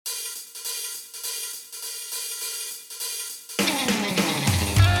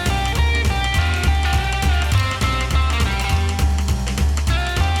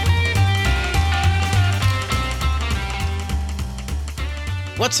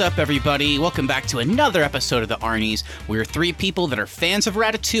What's up, everybody? Welcome back to another episode of the Arnies. We're three people that are fans of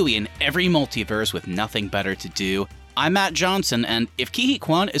Ratatouille in every multiverse with nothing better to do. I'm Matt Johnson, and if Ke Huy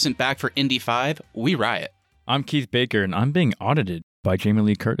Quan isn't back for Indy 5, we riot. I'm Keith Baker, and I'm being audited by Jamie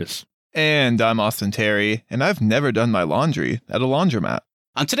Lee Curtis. And I'm Austin Terry, and I've never done my laundry at a laundromat.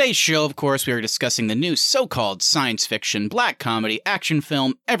 On today's show, of course, we are discussing the new so-called science fiction, black comedy, action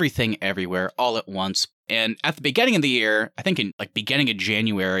film, Everything Everywhere, all at once. And at the beginning of the year, I think in beginning of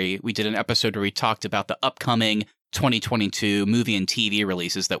January, we did an episode where we talked about the upcoming 2022 movie and TV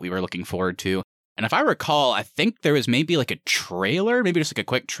releases that we were looking forward to. And if I recall, I think there was maybe a trailer, maybe just a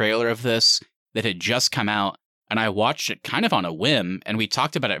quick trailer of this that had just come out. And I watched it kind of on a whim, and we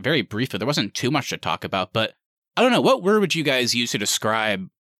talked about it very briefly. There wasn't too much to talk about, but I don't know. What word would you guys use to describe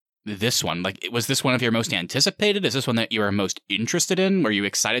this one? Was this one of your most anticipated? Is this one that you were most interested in? Were you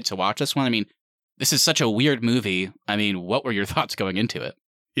excited to watch this one? I mean, this is such a weird movie. I mean, what were your thoughts going into it?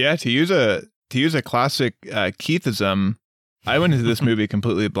 Yeah, to use a classic Keithism, I went into this movie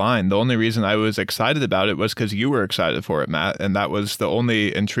completely blind. The only reason I was excited about it was because you were excited for it, Matt, and that was the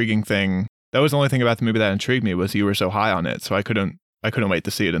only intriguing thing. That was the only thing about the movie that intrigued me, was you were so high on it, so I couldn't wait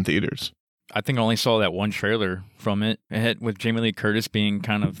to see it in theaters. I think I only saw that one trailer from it. It had, with Jamie Lee Curtis being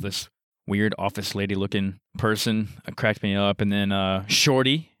kind of this weird office lady looking person. It cracked me up. And then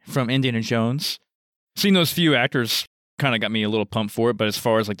Shorty from Indiana Jones. Seeing those few actors kind of got me a little pumped for it. But as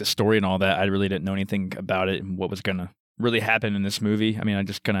far as the story and all that, I really didn't know anything about it and what was going to really happen in this movie. I mean, I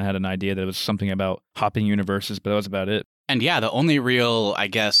just kind of had an idea that it was something about hopping universes, but that was about it. And yeah, the only real, I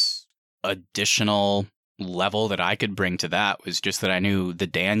guess, additional level that I could bring to that was just that I knew the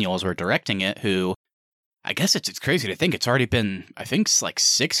Daniels were directing it, who, I guess it's crazy to think it's already been, I think,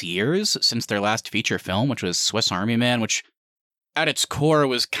 6 years since their last feature film, which was Swiss Army Man, which at its core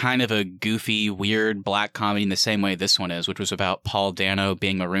was kind of a goofy, weird black comedy in the same way this one is, which was about Paul Dano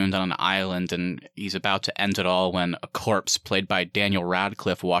being marooned on an island, and he's about to end it all when a corpse played by Daniel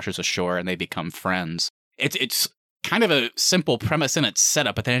Radcliffe washes ashore and they become friends. It's kind of a simple premise in its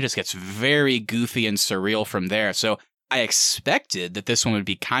setup, but then it just gets very goofy and surreal from there. So I expected that this one would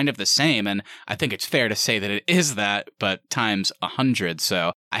be kind of the same, and I think it's fair to say that it is that, but times 100.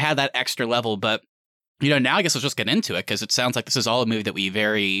 So I had that extra level, but now I guess let's just get into it, because it sounds like this is all a movie that we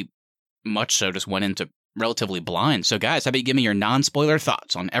very much so just went into relatively blind. So guys, how about you give me your non-spoiler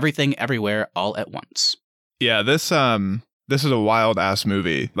thoughts on Everything Everywhere all at once? Yeah, this is a wild-ass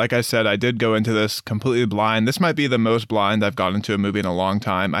movie. Like I said, I did go into this completely blind. This might be the most blind I've gotten into a movie in a long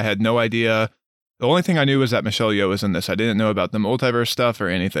time. I had no idea. The only thing I knew was that Michelle Yeoh was in this. I didn't know about the multiverse stuff or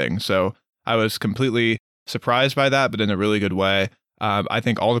anything. So I was completely surprised by that, but in a really good way. I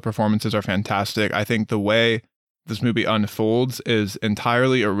think all the performances are fantastic. I think the way this movie unfolds is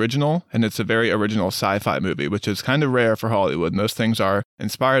entirely original, and it's a very original sci-fi movie, which is kind of rare for Hollywood. Most things are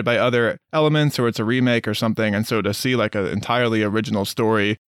inspired by other elements, or it's a remake or something, and so to see an entirely original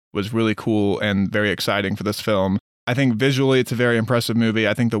story was really cool and very exciting for this film. I think visually it's a very impressive movie.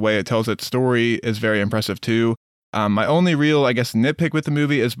 I think the way it tells its story is very impressive too. My only real, nitpick with the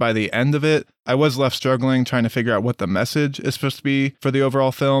movie is by the end of it, I was left struggling trying to figure out what the message is supposed to be for the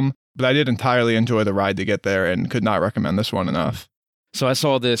overall film. But I did entirely enjoy the ride to get there and could not recommend this one enough. So I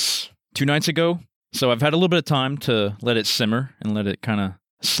saw this 2 nights ago. So I've had a little bit of time to let it simmer and let it kind of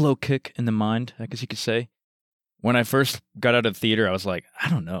slow kick in the mind, I guess you could say. When I first got out of the theater, I was like, I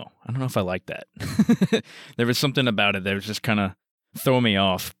don't know if I like that. There was something about it that was just kind of throwing me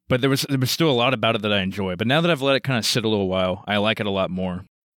off. But there was still a lot about it that I enjoy. But now that I've let it kind of sit a little while, I like it a lot more.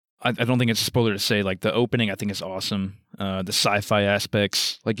 I don't think it's a spoiler to say, the opening I think is awesome. The sci-fi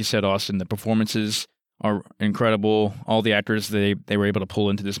aspects, like you said, Austin, the performances are incredible. All the actors they were able to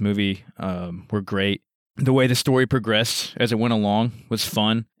pull into this movie were great. The way the story progressed as it went along was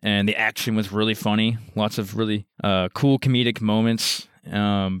fun, and the action was really funny. Lots of really cool comedic moments.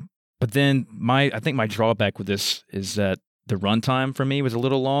 But then I think my drawback with this is that the runtime for me was a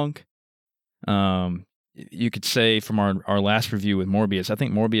little long. You could say from our last review with Morbius, I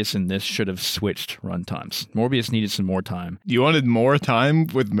think Morbius and this should have switched runtimes. Morbius needed some more time. You wanted more time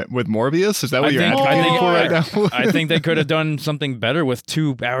with Morbius? Is that what you're advocating for right now? I think they could have done something better with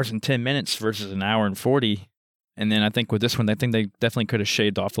 2 hours and 10 minutes versus 1 hour and 40. And then I think with this one, I think they definitely could have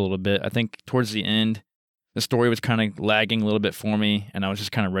shaved off a little bit. I think towards the end, the story was kind of lagging a little bit for me, and I was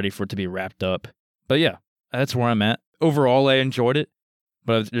just kind of ready for it to be wrapped up. But yeah, that's where I'm at. Overall, I enjoyed it,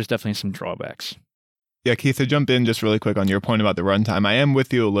 but there's definitely some drawbacks. Yeah, Keith, to jump in just really quick on your point about the runtime, I am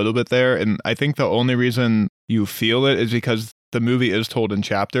with you a little bit there, and I think the only reason you feel it is because the movie is told in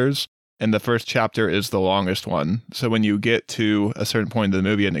chapters, and the first chapter is the longest one. So when you get to a certain point in the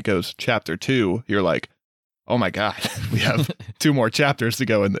movie and it goes chapter 2, you're like, oh my God, we have 2 more chapters to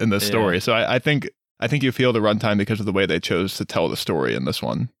go in this story. So I think you feel the runtime because of the way they chose to tell the story in this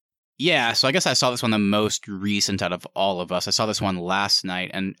one. Yeah, so I guess I saw this one the most recent out of all of us. I saw this one last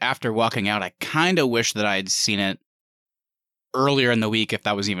night, and after walking out, I kind of wish that I had seen it earlier in the week, if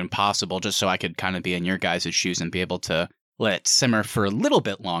that was even possible, just so I could kind of be in your guys' shoes and be able to let it simmer for a little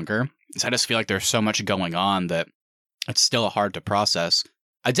bit longer. So I just feel like there's so much going on that it's still hard to process.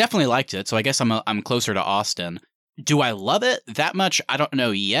 I definitely liked it, so I guess I'm closer to Austin. Do I love it that much? I don't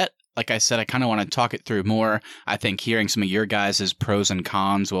know yet. Like I said, I kind of want to talk it through more. I think hearing some of your guys' pros and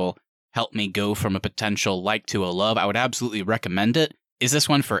cons will help me go from a potential like to a love. I would absolutely recommend it. Is this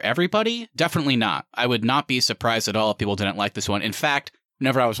one for everybody? Definitely not. I would not be surprised at all if people didn't like this one. In fact,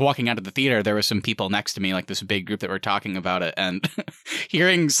 whenever I was walking out of the theater, there were some people next to me, like this big group that were talking about it, and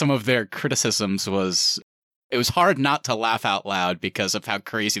hearing some of their criticisms it was hard not to laugh out loud because of how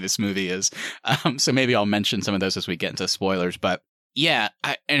crazy this movie is. So maybe I'll mention some of those as we get into spoilers. But yeah,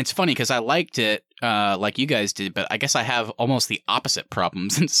 and it's funny because I liked it like you guys did, but I guess I have almost the opposite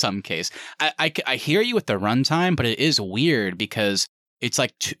problems in some case. I hear you with the runtime, but it is weird because it's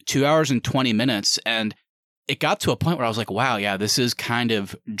like 2 hours and 20 minutes, and it got to a point where I was like, wow, yeah, this is kind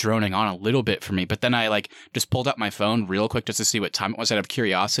of droning on a little bit for me. But then I just pulled up my phone real quick just to see what time it was out of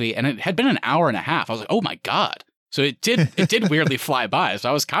curiosity, and it had been an hour and a half. I was like, oh my God. So it did weirdly fly by. So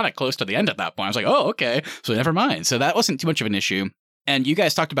I was kind of close to the end at that point. I was like, oh, okay. So never mind. So that wasn't too much of an issue. And you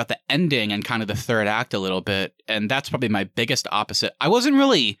guys talked about the ending and kind of the third act a little bit, and that's probably my biggest opposite. I wasn't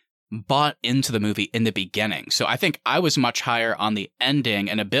really bought into the movie in the beginning. So I think I was much higher on the ending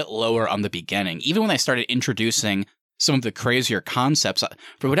and a bit lower on the beginning. Even when they started introducing some of the crazier concepts,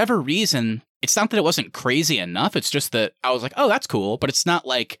 for whatever reason, it's not that it wasn't crazy enough. It's just that I was like, oh, that's cool. But it's not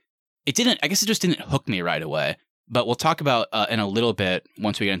like I guess it just didn't hook me right away. But we'll talk about in a little bit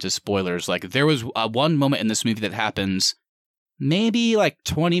once we get into spoilers. Like there was one moment in this movie that happens maybe like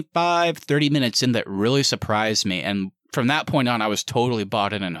 25, 30 minutes in that really surprised me. And from that point on, I was totally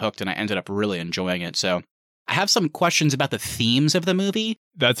bought in and hooked, and I ended up really enjoying it. So I have some questions about the themes of the movie.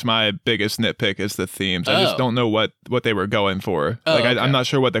 That's my biggest nitpick is the themes. I just don't know what they were going for. Okay. I'm not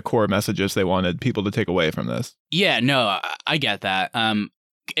sure what the core messages they wanted people to take away from this. Yeah, no, I get that. And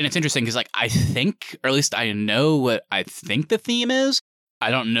it's interesting because I think, or at least I know what I think the theme is. I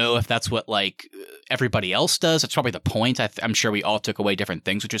don't know if that's what everybody else does. That's probably the point. I'm sure we all took away different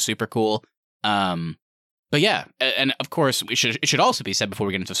things, which is super cool. But yeah, and of course, it should also be said before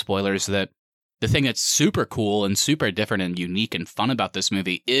we get into spoilers that the thing that's super cool and super different and unique and fun about this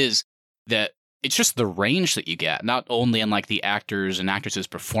movie is that it's just the range that you get, not only in the actors and actresses'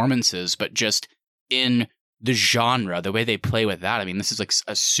 performances, but just in the genre, the way they play with that. I mean, this is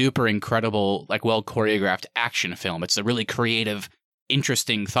a super incredible, well choreographed action film. It's a really creative,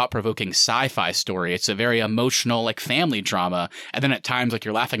 interesting, thought-provoking sci-fi story. It's a very emotional family drama, and then at times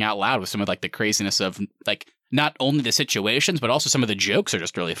you're laughing out loud with some of the craziness of not only the situations but also some of the jokes are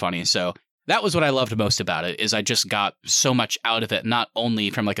just really funny. So that was what I loved most about it, is I just got so much out of it, not only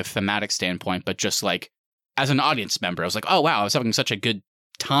from a thematic standpoint but just as an audience member. I was like, oh wow, I was having such a good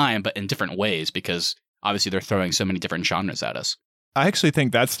time, but in different ways, because obviously they're throwing so many different genres at us. I actually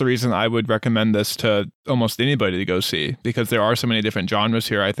think that's the reason I would recommend this to almost anybody to go see, because there are so many different genres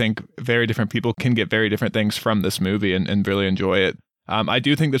here. I think very different people can get very different things from this movie and really enjoy it. I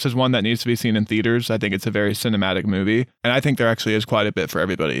do think this is one that needs to be seen in theaters. I think it's a very cinematic movie, and I think there actually is quite a bit for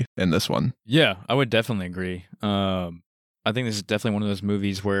everybody in this one. Yeah, I would definitely agree. I think this is definitely one of those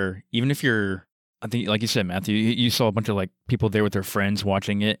movies where even if I think, like you said, Matthew, you saw a bunch of people there with their friends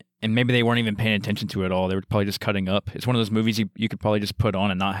watching it, and maybe they weren't even paying attention to it at all. They were probably just cutting up. It's one of those movies you could probably just put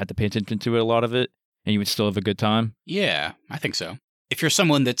on and not have to pay attention to it, a lot of it, and you would still have a good time. Yeah, I think so. If you're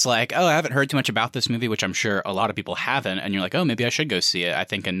someone that's oh, I haven't heard too much about this movie, which I'm sure a lot of people haven't, and you're oh, maybe I should go see it, I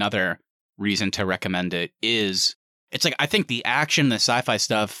think another reason to recommend it is it's I think the action, the sci-fi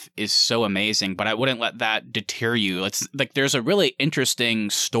stuff is so amazing, but I wouldn't let that deter you. It's there's a really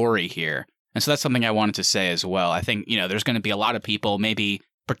interesting story here. And so that's something I wanted to say as well. I think, there's going to be a lot of people, maybe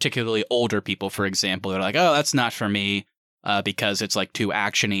particularly older people, for example, that are oh, that's not for me because it's too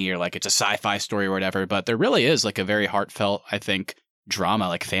actiony or it's a sci-fi story or whatever. But there really is a very heartfelt, I think,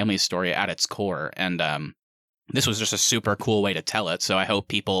 drama, family story at its core. And this was just a super cool way to tell it. So I hope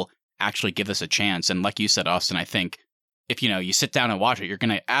people actually give this a chance. And like you said, Austin, I think if, you sit down and watch it, you're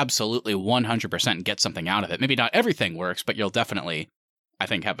going to absolutely 100% get something out of it. Maybe not everything works, but you'll definitely, I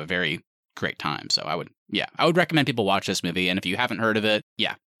think, have a very great time. So I would recommend people watch this movie. And if you haven't heard of it,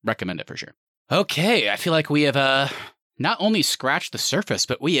 recommend it for sure. Okay, I feel like we have not only scratched the surface,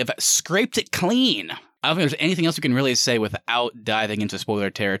 but we have scraped it clean. I don't think there's anything else we can really say without diving into spoiler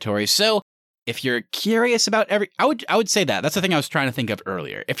territory. So if you're curious about I would say that. That's the thing I was trying to think of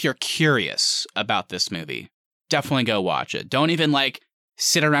earlier. If you're curious about this movie, definitely go watch it. Don't even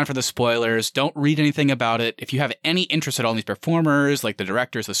sit around for the spoilers. Don't read anything about it. If you have any interest at all in these performers, like the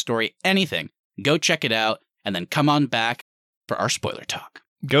directors, the story, anything, go check it out and then come on back for our spoiler talk.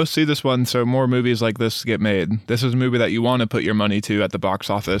 Go see this one so more movies like this get made. This is a movie that you want to put your money to at the box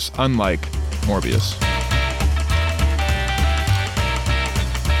office, unlike Morbius.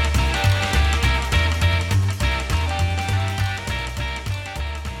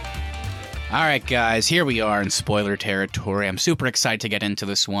 All right, guys, here we are in spoiler territory. I'm super excited to get into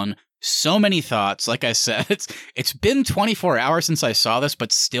this one. So many thoughts. Like I said, it's been 24 hours since I saw this,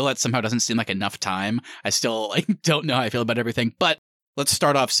 but still that somehow doesn't seem like enough time. I still don't know how I feel about everything, but let's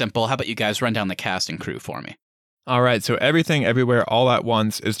start off simple. How about you guys run down the cast and crew for me? All right, so Everything Everywhere All at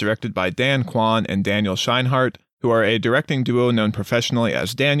Once is directed by Dan Kwan and Daniel Scheinhardt, who are a directing duo known professionally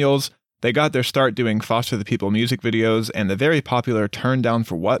as Daniels. They got their start doing Foster the People music videos and the very popular Turn Down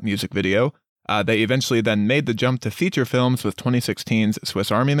for What music video. They eventually then made the jump to feature films with 2016's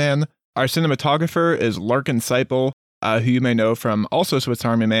Swiss Army Man. Our cinematographer is Larkin Seipel, who you may know from also Swiss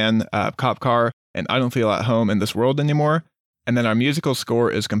Army Man, Cop Car, and I Don't Feel at Home in This World Anymore. And then our musical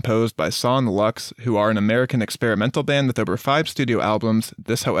score is composed by Son Lux, who are an American experimental band with over 5 studio albums.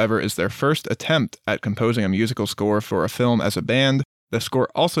 This, however, is their first attempt at composing a musical score for a film as a band. The score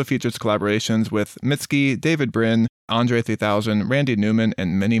also features collaborations with Mitski, David Brin, Andre 3000, Randy Newman,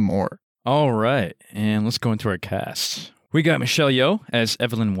 and many more. All right, and let's go into our cast. We got Michelle Yeoh as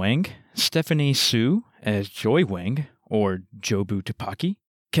Evelyn Wang, Stephanie Su as Joy Wang, or Jobu Tupaki,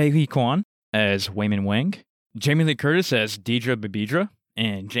 Ke-Huy Quan as Wayman Wang, Jamie Lee Curtis as Deidre Babidra,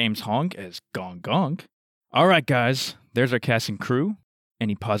 and James Hong as Gong Gong. All right, guys, there's our cast and crew.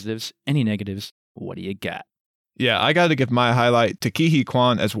 Any positives, any negatives, what do you got? Yeah, I got to give my highlight to Ke-Huy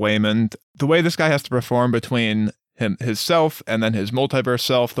Quan as Wayman. The way this guy has to perform between himself and then his multiverse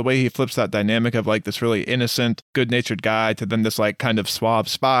self, the way he flips that dynamic of this really innocent, good-natured guy to then this kind of suave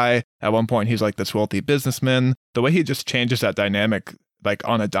spy. At one point, he's this wealthy businessman. The way he just changes that dynamic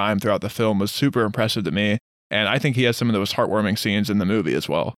on a dime throughout the film was super impressive to me. And I think he has some of those heartwarming scenes in the movie as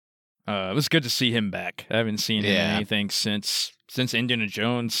well. It was good to see him back. I haven't seen him in anything since Indiana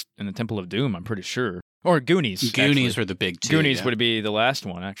Jones and the Temple of Doom, I'm pretty sure. Or Goonies. Goonies were the big two. Goonies would be the last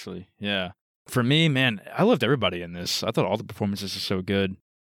one, actually. Yeah. For me, man, I loved everybody in this. I thought all the performances are so good.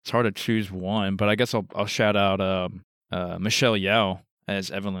 It's hard to choose one, but I guess I'll shout out Michelle Yeoh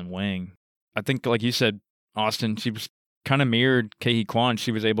as Evelyn Wang. I think, like you said, Austin, she was kind of mirrored Ke-Huy Quan.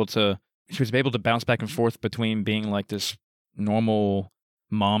 She was able to bounce back and forth between being this normal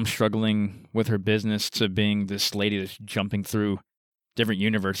mom struggling with her business to being this lady that's jumping through different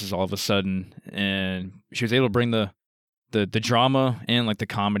universes all of a sudden, and she was able to bring the drama and the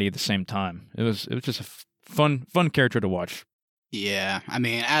comedy at the same time. It was just a fun character to watch. Yeah, I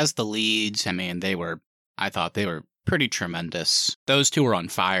mean, as the leads, I thought they were pretty tremendous. Those two were on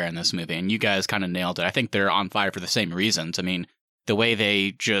fire in this movie, and you guys kind of nailed it. I think they're on fire for the same reasons. I mean, the way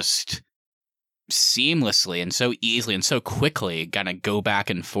they just seamlessly and so easily and so quickly kind of go back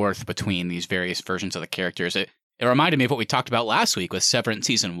and forth between these various versions of the characters. It reminded me of what we talked about last week with Severance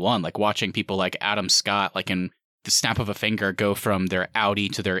Season 1, watching people like Adam Scott, in the snap of a finger, go from their Audi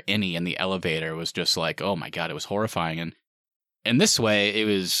to their innie in the elevator was just oh my God, it was horrifying. And in this way, it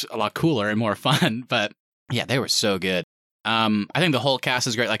was a lot cooler and more fun. But yeah, they were so good. I think the whole cast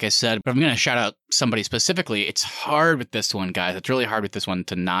is great, like I said, but I'm going to shout out somebody specifically. It's hard with this one, guys. It's really hard with this one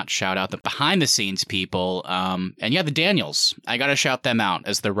to not shout out the behind the scenes people. And yeah, the Daniels. I got to shout them out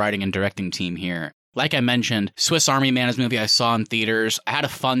as the writing and directing team here. Like I mentioned, Swiss Army Man is a movie I saw in theaters. I had a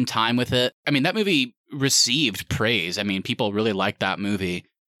fun time with it. I mean, that movie received praise. I mean, people really liked that movie.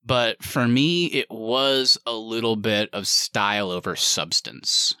 But for me, it was a little bit of style over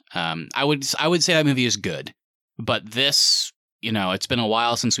substance. I would say that movie is good. But this, it's been a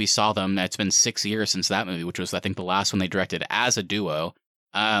while since we saw them. It's been 6 years since that movie, which was, I think, the last one they directed as a duo.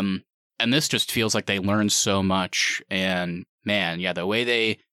 And this just feels like they learned so much. And man, yeah, the way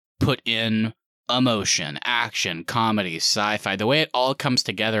they put in emotion, action, comedy, sci-fi, the way it all comes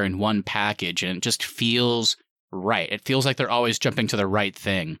together in one package, and it just feels right. It feels like they're always jumping to the right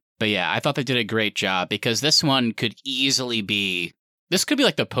thing. But yeah, I thought they did a great job, because this one could easily be... This could be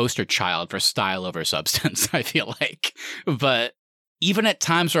the poster child for style over substance, I feel like. But even at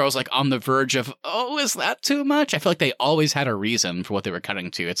times where I was on the verge of, oh, is that too much? I feel like they always had a reason for what they were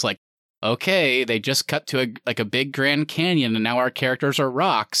cutting to. It's okay, they just cut to a big Grand Canyon and now our characters are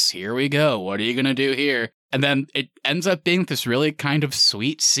rocks. Here we go. What are you going to do here? And then it ends up being this really kind of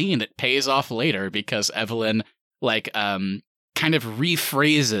sweet scene that pays off later, because Evelyn, kind kind of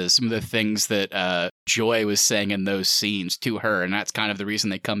rephrases some of the things that Joy was saying in those scenes to her. And that's kind of the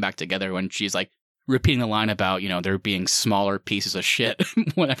reason they come back together when she's like repeating the line about, there being smaller pieces of shit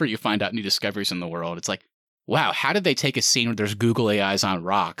whenever you find out new discoveries in the world. It's like, wow, how did they take a scene where there's googly eyes on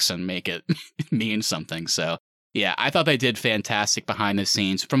rocks and make it mean something? So, yeah, I thought they did fantastic behind the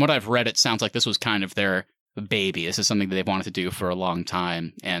scenes. From what I've read, it sounds like this was kind of their baby. This is something that they've wanted to do for a long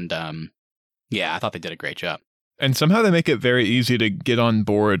time. And, yeah, I thought they did a great job. And somehow they make it very easy to get on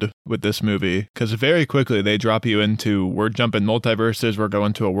board with this movie, because very quickly they drop you into, we're jumping multiverses, we're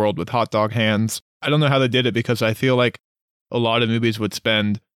going to a world with hot dog hands. I don't know how they did it, because I feel like a lot of movies would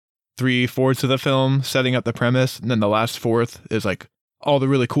spend 3/4 of the film setting up the premise, and then the last fourth is like all the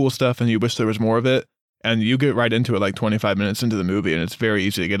really cool stuff, and you wish there was more of it. And you get right into it like 25 minutes into the movie, and it's very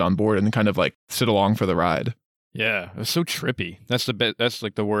easy to get on board and kind of like sit along for the ride. Yeah, it was so trippy. That's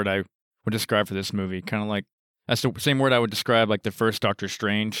like the word I would describe for this movie. Kind of like, that's the same word I would describe like the first Doctor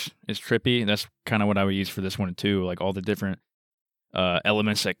Strange is trippy. And that's kind of what I would use for this one too. Like all the different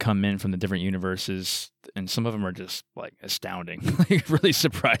elements that come in from the different universes, and some of them are just like astounding, like really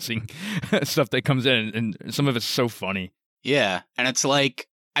surprising stuff that comes in, and some of it's so funny. Yeah, and it's like,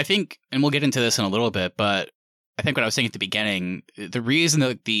 I think, and we'll get into this in a little bit, but I think what I was saying at the beginning, the reason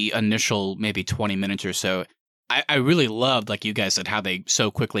that the initial maybe 20 minutes or so, I really loved, like you guys said, how they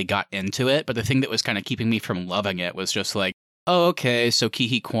so quickly got into it. But the thing that was kind of keeping me from loving it was just like, oh, okay, so Ke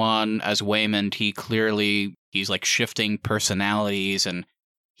Huy Quan as Waymond, he's like shifting personalities, and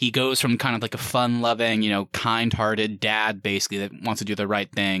he goes from kind of like a fun-loving, kind-hearted dad, basically, that wants to do the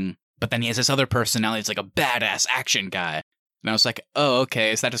right thing. But then he has this other personality that's like a badass action guy. And I was like, oh,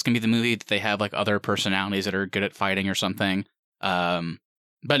 okay, is that just going to be the movie that they have like other personalities that are good at fighting or something?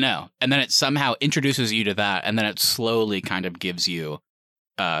 But no. And then it somehow introduces you to that, and then it slowly kind of gives you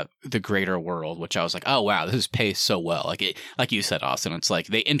the greater world, which I was like, oh, wow, this is paced so well. Like you said, Austin, it's like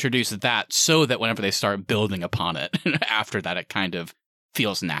they introduce that so that whenever they start building upon it, after that, it kind of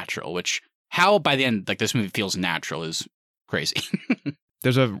feels natural, which how by the end, like this movie feels natural is crazy.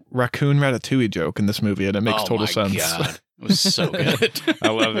 There's a raccoon Ratatouille joke in this movie, and it makes total sense. God. It was so good. I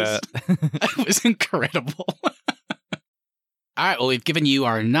love that. It was incredible. All right, well, we've given you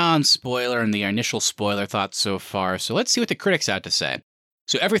our non-spoiler and the initial spoiler thoughts so far, so let's see what the critics had to say.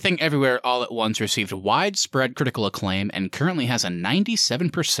 So Everything Everywhere All at Once received widespread critical acclaim and currently has a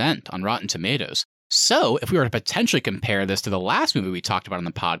 97% on Rotten Tomatoes. So if we were to potentially compare this to the last movie we talked about on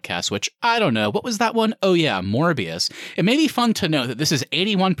the podcast, which, I don't know, what was that one? Oh yeah, Morbius. It may be fun to know that this is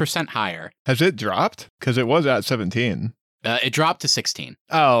 81% higher. Has it dropped? Because it was at 17. It dropped to 16.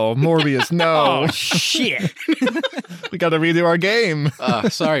 Oh, Morbius, no. Oh, shit. We got to redo our game.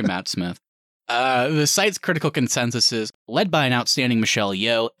 Sorry, Matt Smith. The site's critical consensus is, led by an outstanding Michelle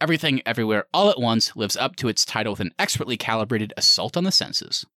Yeoh, Everything Everywhere All at Once lives up to its title with an expertly calibrated assault on the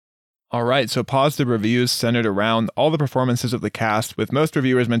senses. All right, so positive reviews centered around all the performances of the cast, with most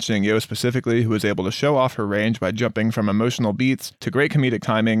reviewers mentioning Yeoh specifically, who was able to show off her range by jumping from emotional beats to great comedic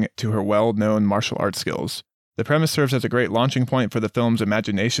timing to her well-known martial arts skills. The premise serves as a great launching point for the film's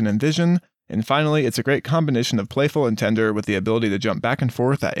imagination and vision, and finally, it's a great combination of playful and tender with the ability to jump back and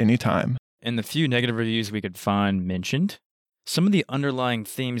forth at any time. In the few negative reviews we could find mentioned, some of the underlying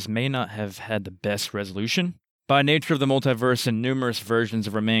themes may not have had the best resolution. By nature of the multiverse and numerous versions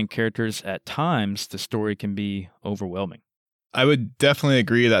of our main characters, at times, the story can be overwhelming. I would definitely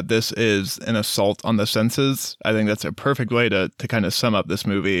agree that this is an assault on the senses. I think that's a perfect way to kind of sum up this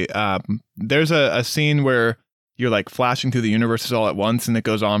movie. There's a scene where you're like flashing through the universes all at once, and it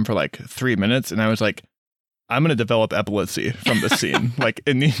goes on for like 3 minutes, and I was like, I'm going to develop epilepsy from this scene. Like,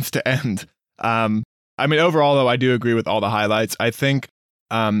 it needs to end. I mean, overall, though, I do agree with all the highlights. I think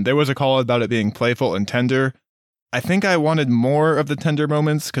there was a call about it being playful and tender. I think I wanted more of the tender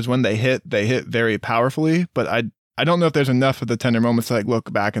moments, because when they hit very powerfully, but I don't know if there's enough of the tender moments to like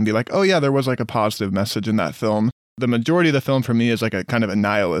look back and be like, oh yeah, there was like a positive message in that film. The majority of the film for me is like a kind of a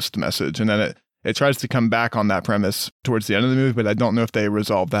nihilist message, and then it tries to come back on that premise towards the end of the movie, but I don't know if they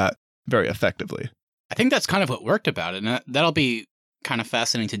resolve that very effectively. I think that's kind of what worked about it, and that'll be kind of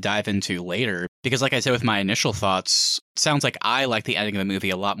fascinating to dive into later, because like I said with my initial thoughts, it sounds like I like the ending of the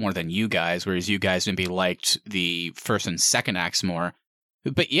movie a lot more than you guys, whereas you guys maybe liked the first and second acts more.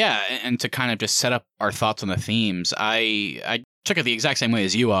 But yeah, and to kind of just set up our thoughts on the themes, I took it the exact same way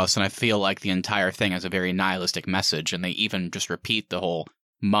as you, Austin. I feel like the entire thing has a very nihilistic message, and they even just repeat the whole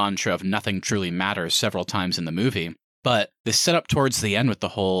mantra of nothing truly matters several times in the movie. But the setup towards the end with the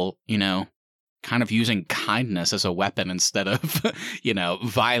whole, kind of using kindness as a weapon instead of,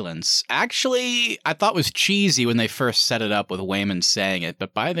 violence. Actually, I thought was cheesy when they first set it up with Waymond saying it,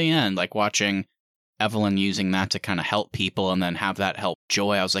 but by the end, like watching Evelyn using that to kind of help people and then have that help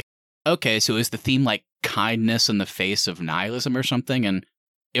Joy, I was like, okay, so is the theme like kindness in the face of nihilism or something? And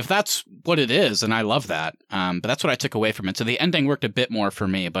if that's what it is, then I love that. But that's what I took away from it. So the ending worked a bit more for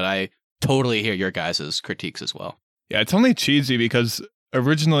me, but I totally hear your guys' critiques as well. Yeah, it's only cheesy because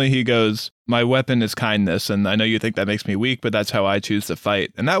originally he goes, my weapon is kindness, and I know you think that makes me weak, but that's how I choose to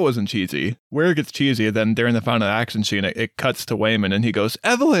fight. And that wasn't cheesy. Where it gets cheesy, then during the final action scene, it cuts to Waymond, and he goes,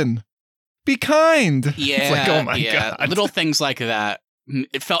 Evelyn, be kind. Yeah, it's like, oh my God. Little things like that.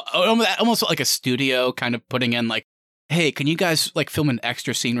 It felt almost like a studio kind of putting in like, hey, can you guys like film an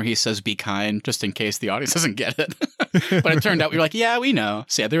extra scene where he says be kind just in case the audience doesn't get it? But it turned out we were like, yeah, we know.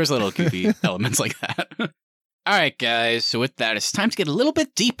 So yeah, there was little goofy elements like that. All right, guys. So with that, it's time to get a little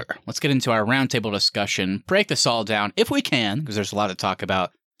bit deeper. Let's get into our roundtable discussion, break this all down if we can, because there's a lot to talk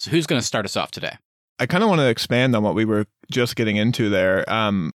about. So who's going to start us off today? I kind of want to expand on what we were just getting into there.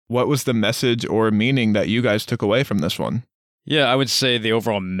 What was the message or meaning that you guys took away from this one? Yeah, I would say the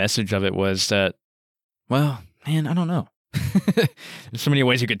overall message of it was that, well, man, I don't know. There's so many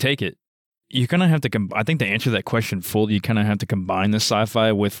ways you could take it. You kind of have to, I think to answer that question fully, you kind of have to combine the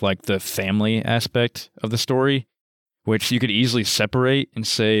sci-fi with like the family aspect of the story, which you could easily separate and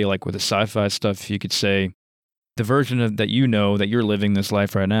say like with the sci-fi stuff, you could say the version of that you know that you're living this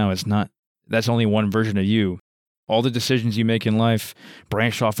life right now is not, that's only one version of you. All the decisions you make in life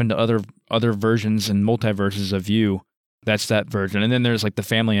branch off into other versions and multiverses of you. That's that version. And then there's like the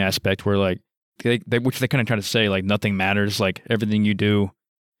family aspect where like, which they kind of try to say like nothing matters, like everything you do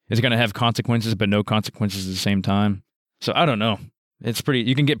is going to have consequences, but no consequences at the same time. So I don't know. It's pretty,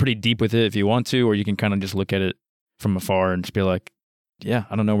 you can get pretty deep with it if you want to, or you can kind of just look at it from afar and just be like, yeah,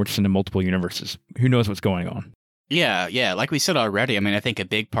 I don't know. We're just into multiple universes. Who knows what's going on? Yeah. Like we said already, I mean, I think a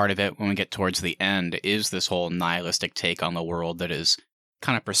big part of it when we get towards the end is this whole nihilistic take on the world that is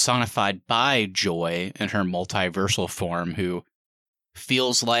kind of personified by Joy in her multiversal form, who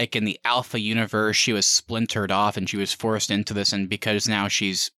feels like in the Alpha universe she was splintered off and she was forced into this, and because now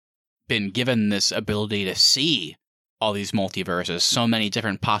she's been given this ability to see all these multiverses, so many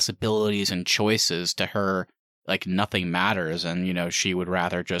different possibilities and choices, to her like nothing matters, and you know she would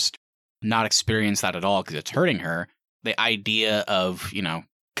rather just not experience that at all because it's hurting her. The idea of, you know,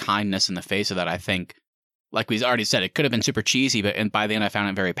 kindness in the face of that, I think, like we already said, it could have been super cheesy, but by the end I found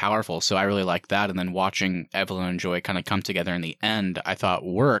it very powerful. So I really liked that. And then watching Evelyn and Joy kind of come together in the end, I thought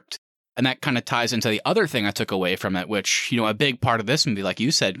worked. And that kind of ties into the other thing I took away from it, which, you know, a big part of this movie, like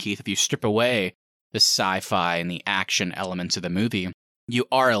you said, Keith, if you strip away the sci-fi and the action elements of the movie, you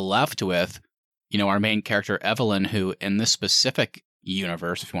are left with, you know, our main character, Evelyn, who in this specific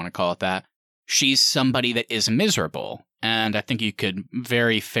universe, if you want to call it that, she's somebody that is miserable. And I think you could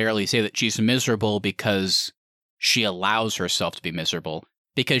very fairly say that she's miserable because she allows herself to be miserable.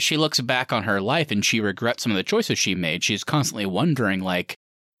 Because she looks back on her life and she regrets some of the choices she made. She's constantly wondering, like,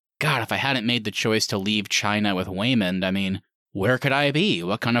 God, if I hadn't made the choice to leave China with Waymond, I mean, where could I be?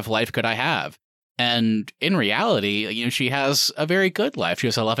 What kind of life could I have? And in reality, you know, she has a very good life. She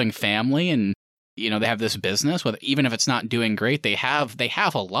has a loving family, and you know, they have this business with, even if it's not doing great, they have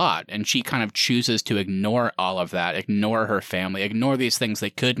a lot. And she kind of chooses to ignore all of that, ignore her family, ignore these things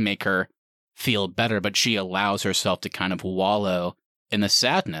that could make her feel better, but she allows herself to kind of wallow in the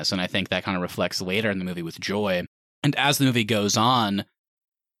sadness. And I think that kind of reflects later in the movie with Joy. And as the movie goes on,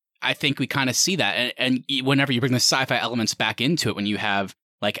 I think we kind of see that. And whenever you bring the sci-fi elements back into it, when you have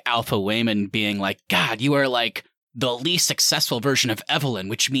like Alpha Waymond being like, God, you are like the least successful version of Evelyn,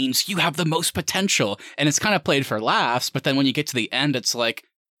 which means you have the most potential. And it's kind of played for laughs, but then when you get to the end, it's like,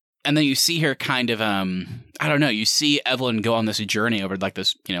 and then you see her kind of, I don't know, you see Evelyn go on this journey over like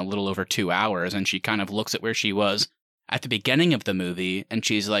this, you know, little over 2 hours, and she kind of looks at where she was at the beginning of the movie, and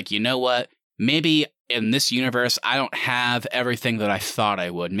she's like, you know what, maybe in this universe, I don't have everything that I thought I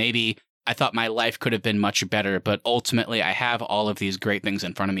would. Maybe I thought my life could have been much better, but ultimately I have all of these great things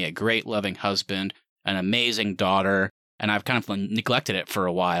in front of me, a great loving husband, an amazing daughter, and I've kind of neglected it for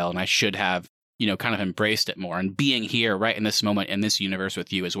a while, and I should have, you know, kind of embraced it more. And being here right in this moment in this universe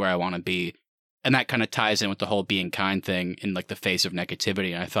with you is where I want to be. And that kind of ties in with the whole being kind thing in like the face of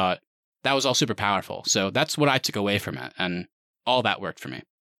negativity. And I thought that was all super powerful. So that's what I took away from it, and all that worked for me.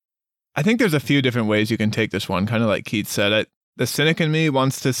 I think there's a few different ways you can take this one, kind of like Keith said. The cynic in me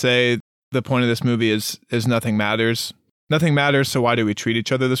wants to say the point of this movie is nothing matters. Nothing matters, so why do we treat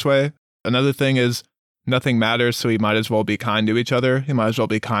each other this way? Another thing is, nothing matters, so we might as well be kind to each other. You might as well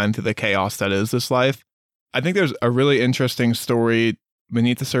be kind to the chaos that is this life. I think there's a really interesting story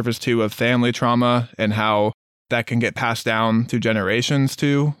beneath the surface, too, of family trauma and how that can get passed down through generations,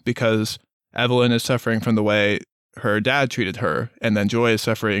 too, because Evelyn is suffering from the way her dad treated her, and then Joy is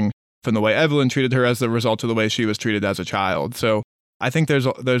suffering from the way Evelyn treated her as a result of the way she was treated as a child. So I think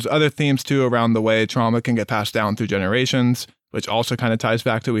there's other themes too around the way trauma can get passed down through generations, which also kind of ties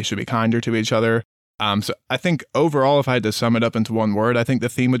back to we should be kinder to each other. So I think overall, if I had to sum it up into one word, I think the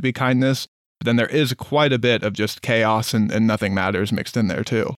theme would be kindness. But then there is quite a bit of just chaos and nothing matters mixed in there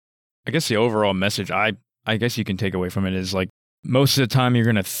too. I guess the overall message I guess you can take away from it is like most of the time you're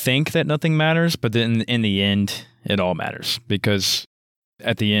going to think that nothing matters, but then in the end, it all matters. Because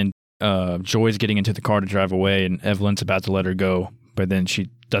at the end, Joy's getting into the car to drive away and Evelyn's about to let her go, but then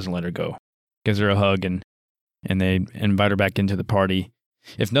she doesn't let her go. Gives her a hug and they invite her back into the party.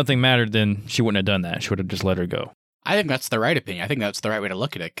 If nothing mattered, then she wouldn't have done that. She would have just let her go. I think that's the right opinion. I think that's the right way to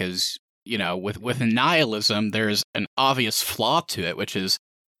look at it because, you know, with nihilism, there's an obvious flaw to it, which is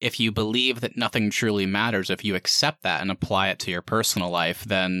if you believe that nothing truly matters, if you accept that and apply it to your personal life,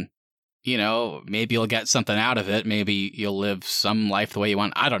 then, you know, maybe you'll get something out of it. Maybe you'll live some life the way you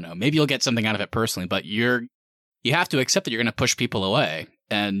want. I don't know. Maybe you'll get something out of it personally, but you have to accept that you're going to push people away.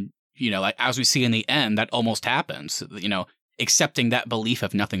 And, you know, like as we see in the end, that almost happens. You know, accepting that belief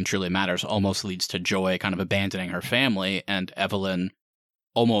of nothing truly matters almost leads to Joy kind of abandoning her family and Evelyn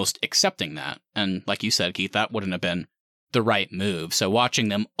almost accepting that. And like you said, Keith, that wouldn't have been the right move. So watching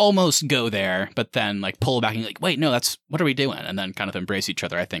them almost go there, but then like pull back and like, wait, no, what are we doing? And then kind of embrace each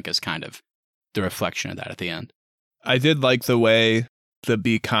other, I think is kind of the reflection of that at the end. I did like the way the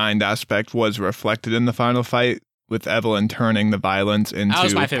be kind aspect was reflected in the final fight with Evelyn turning the violence into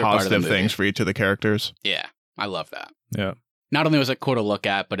positive things for each of the characters. Yeah, I love that. Yeah. Not only was it cool to look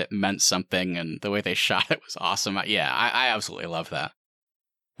at, but it meant something, and the way they shot it was awesome. Yeah, I absolutely love that.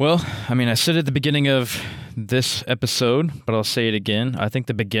 Well, I mean, I said at the beginning of this episode, but I'll say it again. I think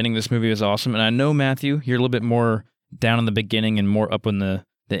the beginning of this movie was awesome. And I know, Matthew, you're a little bit more down in the beginning and more up on the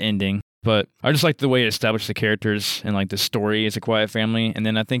ending. But I just liked the way it established the characters and like the story as A Quiet Family. And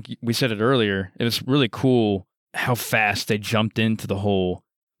then I think we said it earlier. It was really cool how fast they jumped into the whole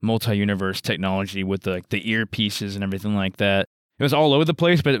multi-universe technology with the earpieces and everything like that. It was all over the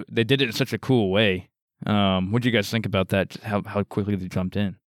place, but they did it in such a cool way. What do you guys think about that? How quickly they jumped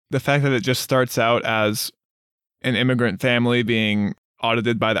in? The fact that it just starts out as an immigrant family being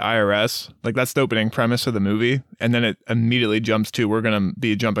audited by the IRS, like that's the opening premise of the movie. And then it immediately jumps to, we're going to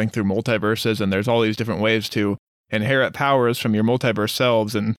be jumping through multiverses and there's all these different ways to inherit powers from your multiverse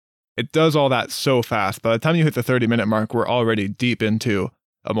selves. And it does all that so fast. By the time you hit the 30-minute mark, we're already deep into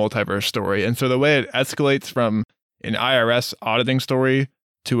a multiverse story. And so the way it escalates from an IRS auditing story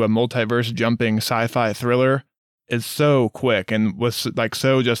to a multiverse jumping sci-fi thriller is so quick and was like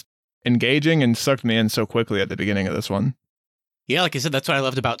so just engaging and sucked me in so quickly at the beginning of this one. Yeah, like I said, that's what I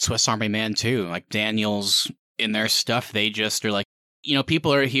loved about Swiss Army Man too. Like Daniels in their stuff, they just are like, you know,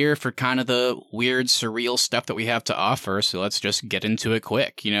 people are here for kind of the weird, surreal stuff that we have to offer, so let's just get into it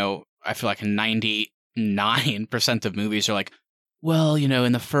quick. You know, I feel like 99% of movies are like, well, you know,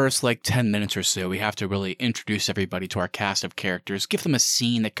 in the first like 10 minutes or so, we have to really introduce everybody to our cast of characters, give them a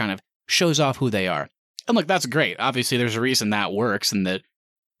scene that kind of shows off who they are. And look, that's great. Obviously, there's a reason that works and that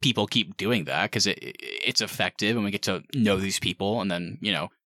people keep doing that because it's effective and we get to know these people. And then, you know,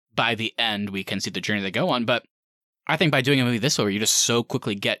 by the end, we can see the journey they go on. But I think by doing a movie this way, where you just so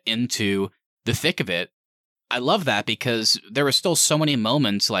quickly get into the thick of it, I love that because there were still so many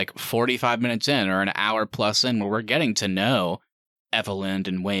moments like 45 minutes in or an hour plus in where we're getting to know Evelyn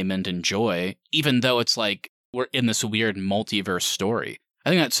and Waymond and Joy, even though it's like we're in this weird multiverse story. I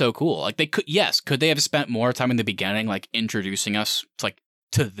think that's so cool. Like could they have spent more time in the beginning, like introducing us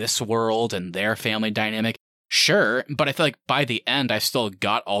to this world and their family dynamic? Sure, but I feel like by the end, I still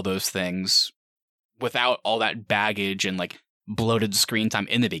got all those things without all that baggage and like bloated screen time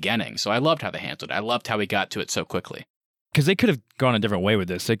in the beginning. So I loved how they handled it. I loved how we got to it so quickly. Because they could have gone a different way with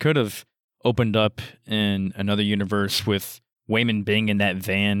this. They could have opened up in another universe with Waymond being in that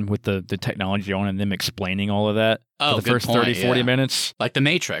van with the technology on and them explaining all of that for the first 40 minutes. Like The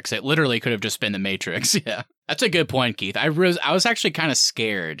Matrix. It literally could have just been The Matrix. Yeah. That's a good point, Keith. I was actually kind of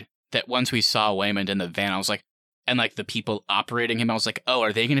scared that once we saw Waymond in the van, I was like, and like the people operating him, I was like, oh,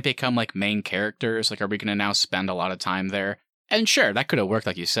 are they going to become like main characters? Like, are we going to now spend a lot of time there? And sure, that could have worked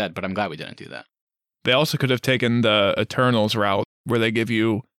like you said, but I'm glad we didn't do that. They also could have taken the Eternals route where they give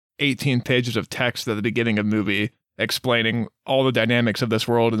you 18 pages of text at the beginning of the movie explaining all the dynamics of this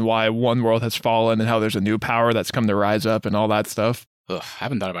world and why one world has fallen and how there's a new power that's come to rise up and all that stuff. Ugh, I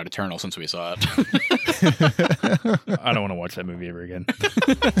haven't thought about Eternal since we saw it. I don't want to watch that movie ever again.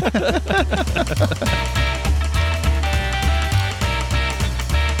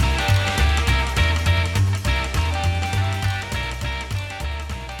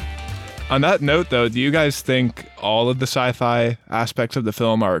 On that note, though, do you guys think all of the sci-fi aspects of the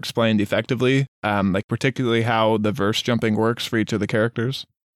film are explained effectively? Like particularly how the verse jumping works for each of the characters?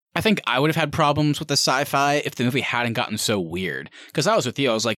 I think I would have had problems with the sci-fi if the movie hadn't gotten so weird. Because I was with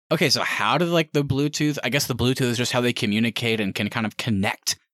you, I was like, okay, so how did like the Bluetooth? I guess the Bluetooth is just how they communicate and can kind of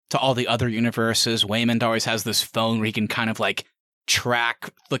connect to all the other universes. Waymond always has this phone where he can kind of like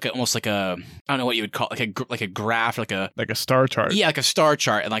track, like almost like a, I don't know what you would call it, like a graph, like a star chart. Yeah, like a star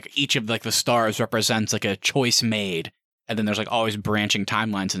chart, and like each of like the stars represents like a choice made, and then there's like always branching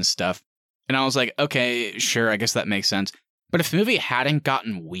timelines and stuff. And I was like, okay, sure, I guess that makes sense. But if the movie hadn't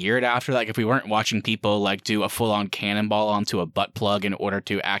gotten weird after, like if we weren't watching people like do a full-on cannonball onto a butt plug in order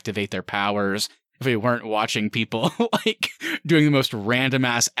to activate their powers, if we weren't watching people like doing the most random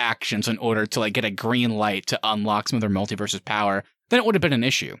ass actions in order to like get a green light to unlock some of their multiverse's power, then it would have been an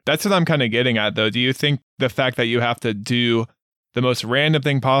issue. That's what I'm kind of getting at, though. Do you think the fact that you have to do the most random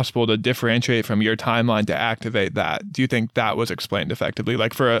thing possible to differentiate from your timeline to activate that, do you think that was explained effectively,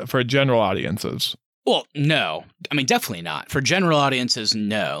 like for general audiences? Well, no. I mean, definitely not. For general audiences,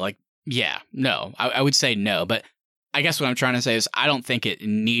 no. Like, yeah, no. I would say no. But I guess what I'm trying to say is I don't think it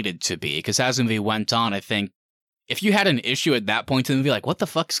needed to be, because as the movie went on, I think if you had an issue at that point in the movie, like, what the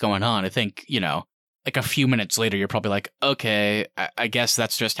fuck's going on? I think, you know, like a few minutes later, you're probably like, okay, I guess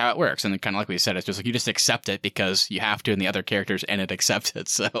that's just how it works. And then kind of like we said, it's just like you just accept it because you have to and the other characters in it accept it.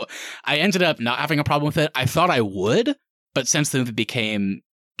 So I ended up not having a problem with it. I thought I would, but since the movie became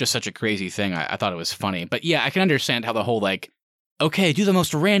just such a crazy thing, I thought it was funny. But yeah, I can understand how the whole like, okay, do the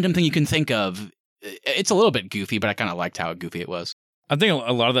most random thing you can think of. It's a little bit goofy, but I kind of liked how goofy it was. I think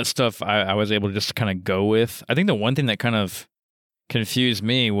a lot of that stuff I was able to just kind of go with. I think the one thing that kind of confused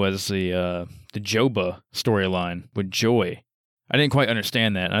me was the Joba storyline with Joy. I didn't quite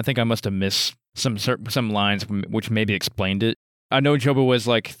understand that, and I think I must have missed some lines which maybe explained it. I know Joba was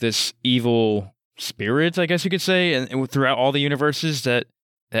like this evil spirit, I guess you could say, and throughout all the universes that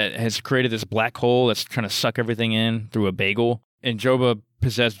has created this black hole that's trying to suck everything in through a bagel. And Joba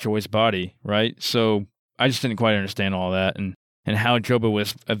possessed Joy's body, right? So I just didn't quite understand all that, and how Joba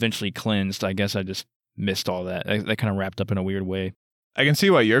was eventually cleansed. I guess I just missed all that. That kind of wrapped up in a weird way. I can see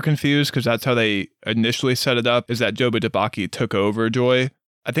why you're confused, because that's how they initially set it up, is that Joba Tupaki took over Joy.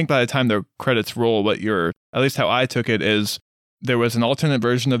 I think by the time the credits roll, at least how I took it, is there was an alternate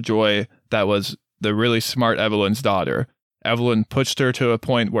version of Joy that was the really smart Evelyn's daughter. Evelyn pushed her to a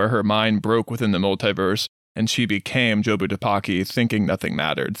point where her mind broke within the multiverse, and she became Joba Tupaki, thinking nothing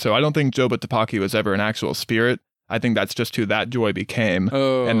mattered. So I don't think Joba Tupaki was ever an actual spirit. I think that's just who that Joy became.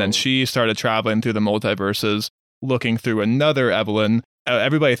 Oh. And then she started traveling through the multiverses, looking through another Evelyn.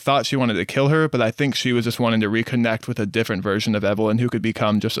 Everybody thought she wanted to kill her, but I think she was just wanting to reconnect with a different version of Evelyn who could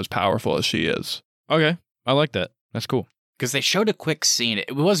become just as powerful as she is. Okay, I like that. That's cool. Because they showed a quick scene.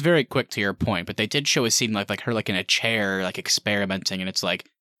 It was very quick to your point, but they did show a scene like her like in a chair, like experimenting, and it's like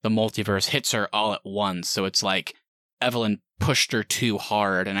the multiverse hits her all at once. So it's like Evelyn pushed her too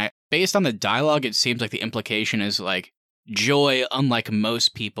hard. And based on the dialogue, it seems like the implication is like Joy, unlike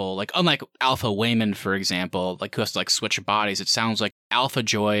most people, like unlike Alpha Waymond, for example, like who has to like switch bodies, it sounds like Alpha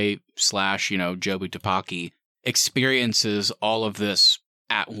Joy / Jobu Tupaki experiences all of this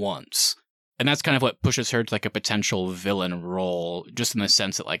at once. And that's kind of what pushes her to like a potential villain role, just in the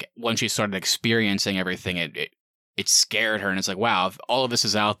sense that like when she started experiencing everything, it scared her. And it's like, wow, if all of this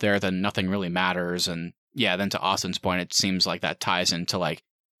is out there, then nothing really matters. And yeah, then to Austin's point, it seems like that ties into like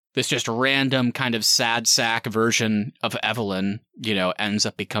this just random kind of sad sack version of Evelyn, ends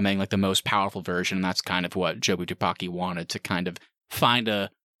up becoming like the most powerful version. And that's kind of what Jobu Tupaki wanted, to kind of find a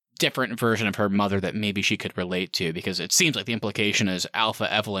different version of her mother that maybe she could relate to, because it seems like the implication is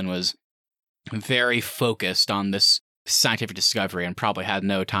Alpha Evelyn was very focused on this scientific discovery and probably had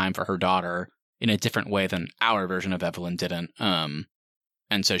no time for her daughter in a different way than our version of Evelyn didn't.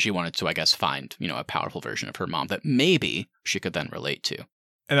 And so she wanted to, I guess, find, a powerful version of her mom that maybe she could then relate to.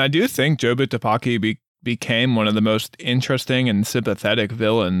 And I do think Jobu Tupaki became one of the most interesting and sympathetic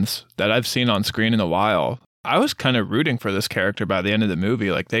villains that I've seen on screen in a while. I was kind of rooting for this character by the end of the movie.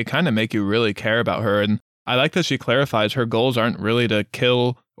 Like, they kind of make you really care about her. And I like that she clarifies her goals aren't really to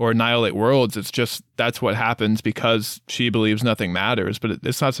kill or annihilate worlds. It's just that's what happens because she believes nothing matters. But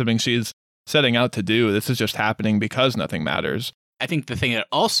it's not something she's setting out to do. This is just happening because nothing matters. I think the thing that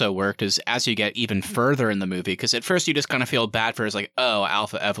also worked is as you get even further in the movie, because at first you just kind of feel bad for her. It's like, oh,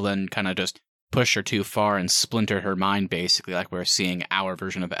 Alpha Evelyn kind of just pushed her too far and splintered her mind, basically, like we're seeing our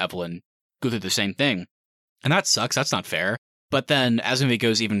version of Evelyn go through the same thing. And that sucks. That's not fair. But then as the movie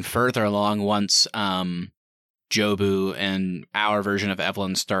goes even further along, once Jobu and our version of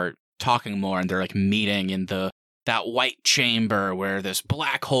Evelyn start talking more and they're like meeting in the that white chamber where this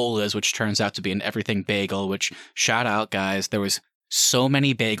black hole is, which turns out to be an everything bagel, which, shout out, guys, there was so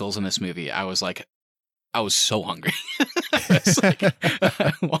many bagels in this movie. I was so hungry.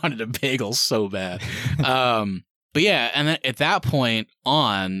 I wanted a bagel so bad. But yeah, and then at that point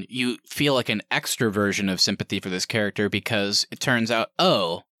on, you feel like an extra version of sympathy for this character because it turns out,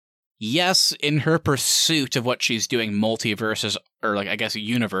 oh, yes, in her pursuit of what she's doing, multiverses, or like, I guess,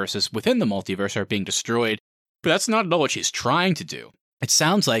 universes within the multiverse are being destroyed, but that's not at all what she's trying to do. It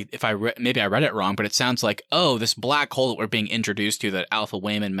sounds like, maybe I read it wrong, but it sounds like, oh, this black hole that we're being introduced to that Alpha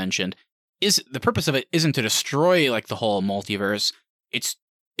Wayman mentioned, the purpose of it isn't to destroy like the whole multiverse.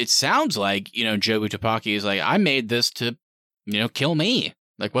 It sounds like, Jobu Tupaki is like, I made this to, kill me.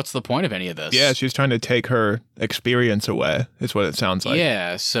 Like, what's the point of any of this? Yeah, she's trying to take her experience away, is what it sounds like.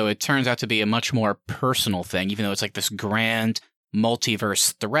 Yeah, so it turns out to be a much more personal thing, even though it's like this grand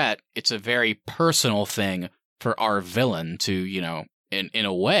multiverse threat. It's a very personal thing for our villain to, in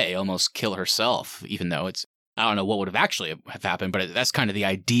a way, almost kill herself, even though I don't know what would have actually have happened, but that's kind of the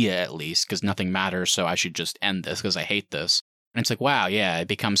idea, at least, because nothing matters, so I should just end this because I hate this. And it's like, wow, yeah, it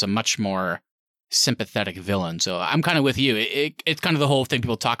becomes a much more sympathetic villain. So I'm kind of with you. It's kind of the whole thing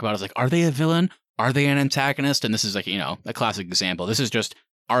people talk about is like, are they a villain? Are they an antagonist? And this is like, a classic example. This is just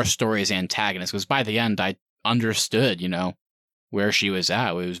our story's antagonist, because by the end, I understood, where she was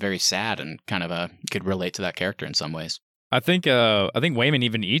at. It was very sad and kind of could relate to that character in some ways. I think Wayman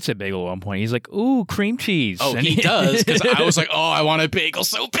even eats a bagel at one point. He's like, "Ooh, cream cheese." Oh, and he does, because I was like, "Oh, I want a bagel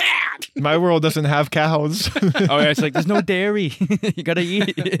so bad." My world doesn't have cows. Oh yeah, it's like there's no dairy. You gotta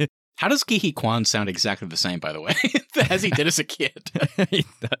eat. How does Ke Huy Quan sound exactly the same, by the way, as he did as a kid? He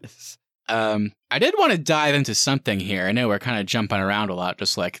does. I did want to dive into something here. I know we're kind of jumping around a lot,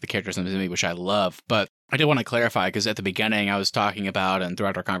 just like the characters in the movie, which I love. But I did want to clarify, because at the beginning I was talking about, and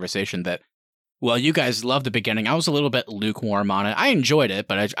throughout our conversation, that, well, you guys loved the beginning. I was a little bit lukewarm on it. I enjoyed it,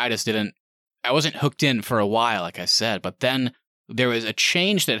 but I just didn't. I wasn't hooked in for a while, like I said. But then there was a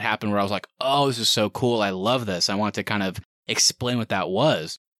change that happened where I was like, oh, this is so cool. I love this. I want to kind of explain what that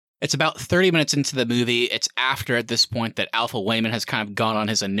was. It's about 30 minutes into the movie. It's after, at this point, that Alpha Wayman has kind of gone on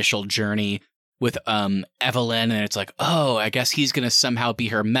his initial journey with Evelyn. And it's like, oh, I guess he's going to somehow be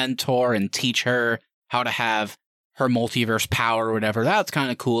her mentor and teach her how to have her multiverse power or whatever. That's kind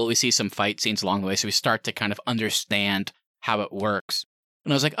of cool. We see some fight scenes along the way, so we start to kind of understand how it works.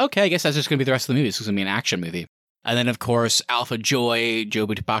 And I was like, okay, I guess that's just going to be the rest of the movie. It's going to be an action movie. And then, of course, Alpha Joy,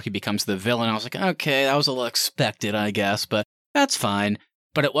 Jobu Tupaki, becomes the villain. I was like, okay, that was a little expected, I guess, but that's fine.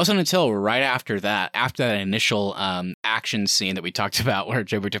 But it wasn't until right after that initial action scene that we talked about, where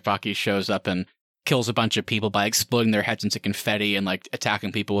Jobu Tupaki shows up and kills a bunch of people by exploding their heads into confetti and like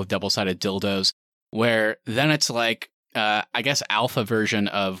attacking people with double-sided dildos, where then it's like, I guess Alpha version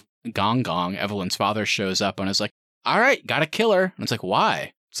of Gong Gong, Evelyn's father, shows up and is like, all right, gotta kill her. And it's like,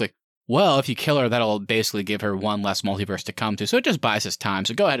 why? It's like, well, if you kill her, that'll basically give her one less multiverse to come to. So it just buys us time.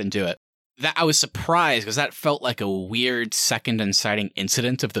 So go ahead and do it. That I was surprised, because that felt like a weird second inciting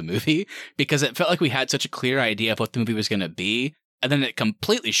incident of the movie, because it felt like we had such a clear idea of what the movie was going to be. And then it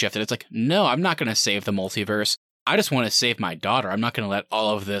completely shifted. It's like, no, I'm not going to save the multiverse. I just want to save my daughter. I'm not going to let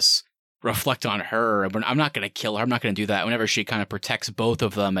all of this reflect on her. I'm not going to kill her. I'm not going to do that. Whenever she kind of protects both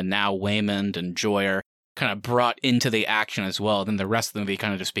of them, and now Waymond and Joy are kind of brought into the action as well, then the rest of the movie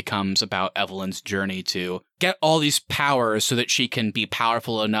kind of just becomes about Evelyn's journey to get all these powers so that she can be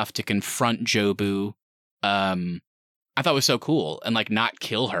powerful enough to confront Jobu. I thought it was so cool, and like not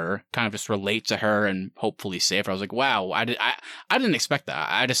kill her, kind of just relate to her and hopefully save her. I was like, wow, I didn't expect that.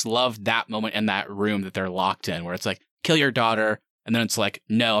 I just loved that moment in that room that they're locked in, where it's like, kill your daughter, and then it's like,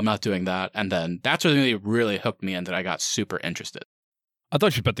 no, I'm not doing that. And then that's where the movie really hooked me in, that I got super interested. I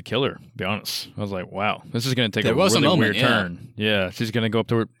thought she was about to kill her, to be honest. I was like, wow, this is going to take There a was a really moment, weird yeah. turn. Yeah, she's going to go up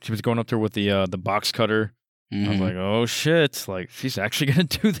to her. She was going up to her with the box cutter. I was like, oh, shit. Like, she's actually going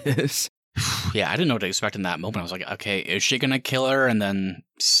to do this. Yeah, I didn't know what to expect in that moment. I was like, okay, is she going to kill her? And then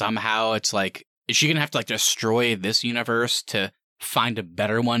somehow it's like, is she going to have to like destroy this universe to find a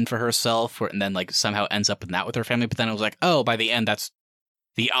better one for herself? And then like somehow ends up in that with her family. But then I was like, oh, by the end, that's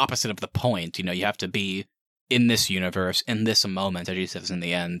the opposite of the point. You know, you have to be in this universe, in this moment, as she says in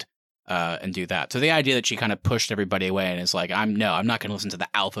the end, and do that. So the idea that she kind of pushed everybody away and is like, I'm not going to listen to the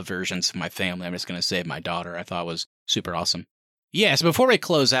alpha versions of my family. I'm just going to save my daughter. I thought was super awesome. Yeah, so before we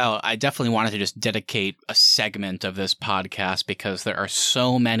close out, I definitely wanted to just dedicate a segment of this podcast, because there are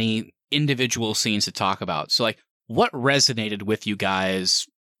so many individual scenes to talk about. So like, what resonated with you guys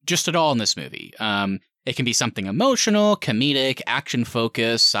just at all in this movie? It can be something emotional, comedic,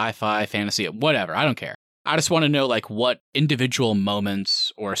 action-focused, sci-fi, fantasy, whatever. I don't care. I just want to know like what individual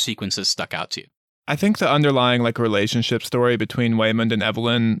moments or sequences stuck out to you. I think the underlying like relationship story between Waymond and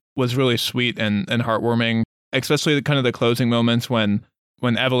Evelyn was really sweet and heartwarming, especially the kind of the closing moments when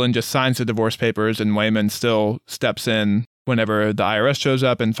Evelyn just signs the divorce papers and Waymond still steps in whenever the IRS shows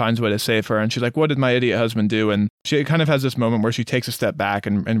up and finds a way to save her. And she's like, what did my idiot husband do? And she kind of has this moment where she takes a step back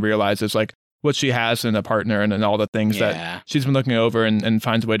and realizes like what she has in a partner and all the things that she's been looking over and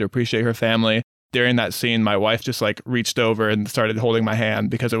finds a way to appreciate her family. During that scene, my wife just like reached over and started holding my hand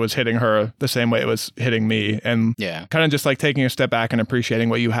because it was hitting her the same way it was hitting me. And kind of just like taking a step back and appreciating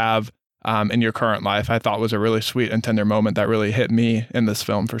what you have in your current life, I thought was a really sweet and tender moment that really hit me in this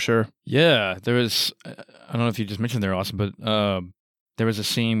film for sure. Yeah, there was, I don't know if you just mentioned there, Austin, but there was a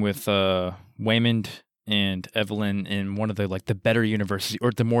scene with Waymond and Evelyn in one of the like the better universes,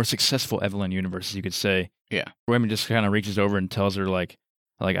 or the more successful Evelyn universes, you could say. Yeah. Waymond just kind of reaches over and tells her like,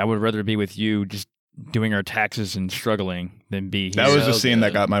 I would rather be with you just doing our taxes and struggling than be here. That was the scene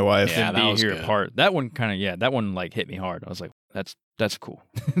that got my wife. Yeah, that was here apart. That one kind of, that one like hit me hard. I was like, that's cool.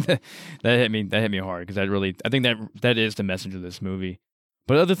 that hit me hard because I think that is the message of this movie.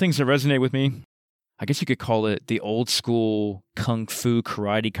 But other things that resonate with me, I guess you could call it the old school kung fu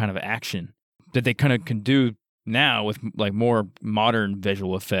karate kind of action that they kind of can do now with like more modern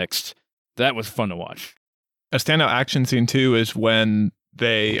visual effects. That was fun to watch. A standout action scene too is when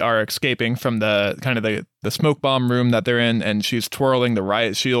they are escaping from the kind of the smoke bomb room that they're in, and she's twirling the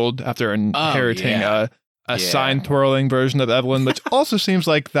riot shield after inheriting a sign twirling version of Evelyn, which also seems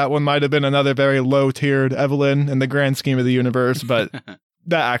like that one might have been another very low tiered Evelyn in the grand scheme of the universe, but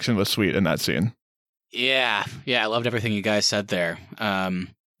that action was sweet in that scene. Yeah, I loved everything you guys said there.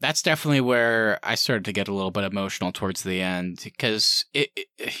 That's definitely where I started to get a little bit emotional towards the end, because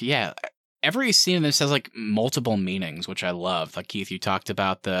every scene in this has like multiple meanings, which I love. Like Keith, you talked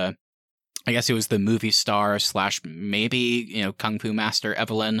about I guess it was the movie star / maybe, Kung Fu Master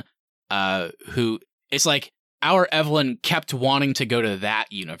Evelyn, who it's like our Evelyn kept wanting to go to that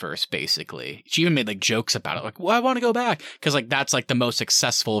universe, basically. She even made like jokes about it, like, well, I want to go back. Because like that's like the most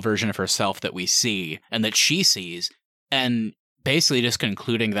successful version of herself that we see and that she sees. And basically just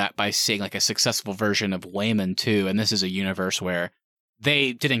concluding that by seeing like a successful version of Waymond too. And this is a universe where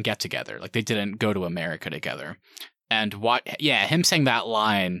they didn't get together. Like they didn't go to America together. And him saying that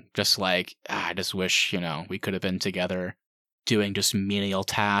line, just like, I just wish, we could have been together doing just menial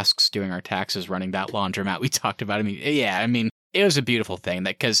tasks, doing our taxes, running that laundromat we talked about. I mean, it was a beautiful thing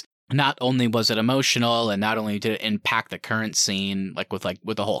because not only was it emotional and not only did it impact the current scene, like with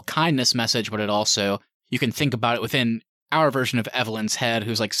the whole kindness message, but it also, you can think about it within our version of Evelyn's head,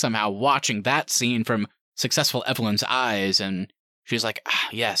 who's like somehow watching that scene from successful Evelyn's eyes. And she's like,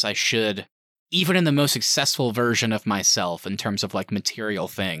 yes, I should. Even in the most successful version of myself, in terms of like material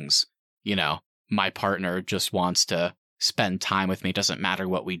things, my partner just wants to spend time with me. Doesn't matter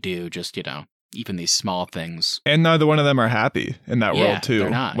what we do, just, even these small things. And neither one of them are happy in that world too. They're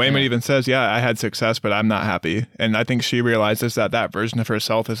not, Waymond even says, I had success, but I'm not happy. And I think she realizes that version of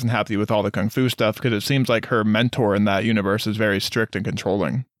herself isn't happy with all the kung fu stuff because it seems like her mentor in that universe is very strict and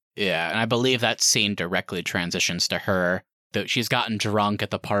controlling. Yeah, and I believe that scene directly transitions to her. She's gotten drunk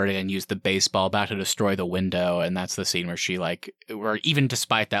at the party and used the baseball bat to destroy the window, and that's the scene where she where even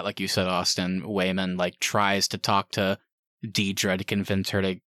despite that, like you said, Austin, Waymond tries to talk to Deidre to convince her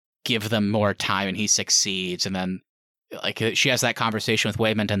to give them more time, and he succeeds. And then she has that conversation with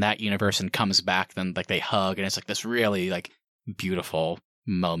Waymond in that universe and comes back. Then they hug, and it's like this really beautiful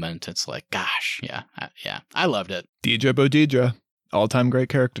moment. It's like, gosh, yeah, I loved it. Deidre Bodidra. All-time great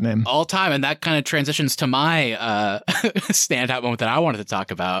character name. All-time, and that kind of transitions to my standout moment that I wanted to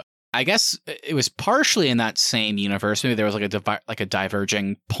talk about. I guess it was partially in that same universe. Maybe there was a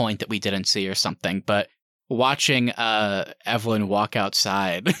diverging point that we didn't see or something. But watching Evelyn walk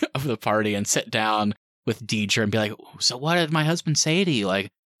outside of the party and sit down with Deidre and be like, "So what did my husband say to you?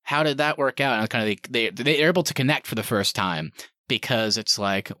 How did that work out?" And kind of they're able to connect for the first time because it's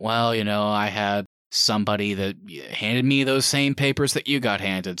like, well, I had somebody that handed me those same papers that you got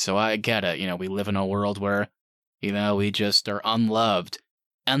handed, so I get it. We live in a world where, we just are unloved.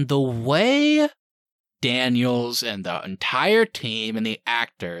 And the way Daniels and the entire team and the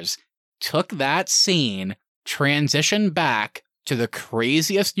actors took that scene, transitioned back to the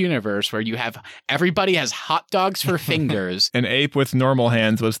craziest universe where everybody has hot dogs for fingers. An ape with normal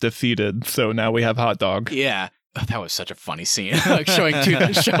hands was defeated, so now we have hot dog. Yeah. Oh, that was such a funny scene, showing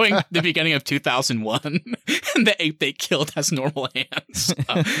the beginning of 2001, and the ape they killed has normal hands.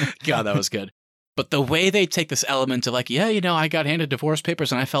 God, that was good. But the way they take this element of I got handed divorce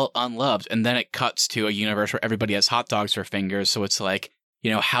papers and I felt unloved, and then it cuts to a universe where everybody has hot dogs for fingers. So it's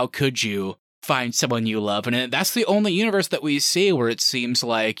how could you find someone you love. And that's the only universe that we see where it seems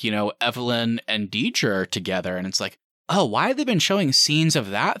like, Evelyn and Deidre are together. And it's like, oh, why have they been showing scenes of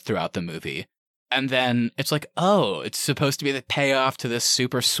that throughout the movie? And then it's like, oh, it's supposed to be the payoff to this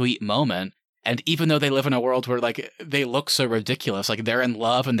super sweet moment. And even though they live in a world where, like, they look so ridiculous, like, they're in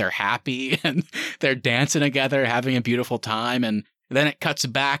love and they're happy and they're dancing together, having a beautiful time. And then it cuts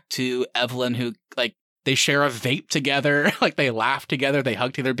back to Evelyn, who, like, they share a vape together, like, they laugh together, they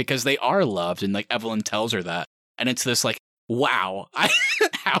hug together because they are loved. And, like, Evelyn tells her that. And it's this, like, wow,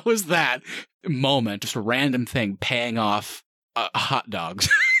 how was that moment, just a random thing, paying off hot dogs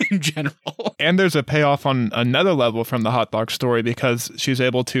in general? And there's a payoff on another level from the hot dog story, because she's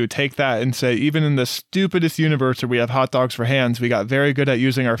able to take that and say, even in the stupidest universe where we have hot dogs for hands, we got very good at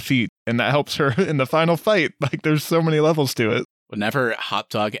using our feet. And that helps her in the final fight. Like, there's so many levels to it. Whenever Hot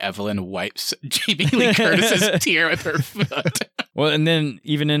Dog Evelyn wipes Jamie Lee Curtis's tear with her foot. Well, and then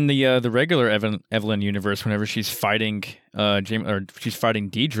even in the regular Evelyn universe, whenever she's fighting she's fighting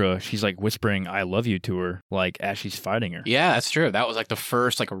Deidre, she's like whispering "I love you" to her, like as she's fighting her. Yeah, that's true. That was like the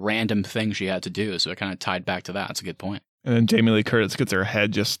first like random thing she had to do, so it kind of tied back to that. That's a good point. And then Jamie Lee Curtis gets her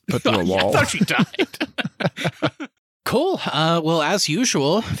head just put through a wall. I thought she died. Cool. Well, as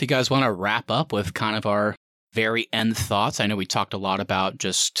usual, if you guys want to wrap up with kind of our very end thoughts. I know we talked a lot about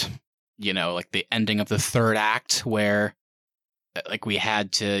just, like the ending of the third act where like we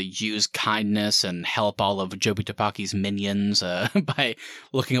had to use kindness and help all of Joby Tupaki's minions by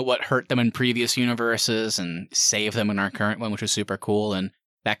looking at what hurt them in previous universes and save them in our current one, which is super cool. And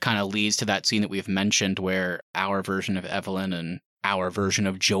that kind of leads to that scene that we've mentioned where our version of Evelyn and our version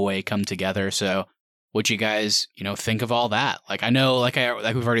of Joy come together. So what'd you guys, think of all that? Like, I know, like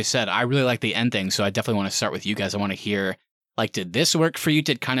we've already said, I really like the ending, so I definitely want to start with you guys. I want to hear, like, did this work for you?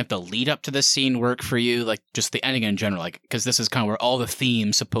 Did kind of the lead up to this scene work for you? Like, just the ending in general, like, because this is kind of where all the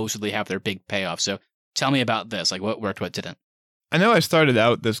themes supposedly have their big payoff. So tell me about this. Like, what worked, what didn't? I know I started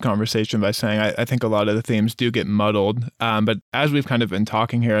out this conversation by saying I think a lot of the themes do get muddled, but as we've kind of been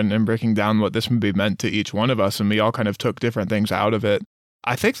talking here and breaking down what this movie meant to each one of us, and we all kind of took different things out of it,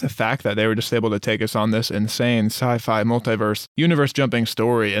 I think the fact that they were just able to take us on this insane sci-fi multiverse universe jumping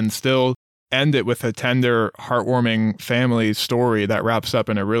story and still end it with a tender, heartwarming family story that wraps up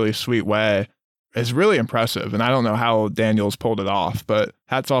in a really sweet way is really impressive. And I don't know how Daniels pulled it off, but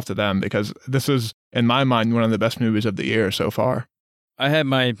hats off to them, because this is, in my mind, one of the best movies of the year so far. I had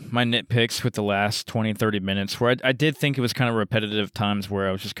my nitpicks with the last 20, 30 minutes where I did think it was kind of repetitive times where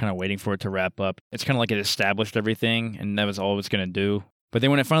I was just kind of waiting for it to wrap up. It's kind of like it established everything and that was all it was going to do. But then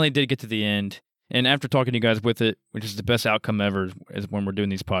when it finally did get to the end, and after talking to you guys with it, which is the best outcome ever is when we're doing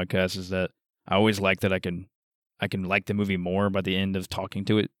these podcasts, is that I always like that I can like the movie more by the end of talking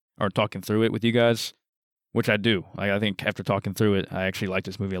to it or talking through it with you guys, which I do. Like, I think after talking through it, I actually like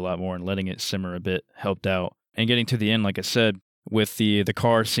this movie a lot more, and letting it simmer a bit helped out. And getting to the end, like I said, with the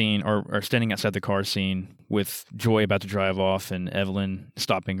car scene or standing outside the car scene with Joy about to drive off and Evelyn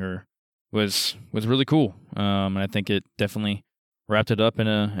stopping her was really cool. And I think it definitely wrapped it up in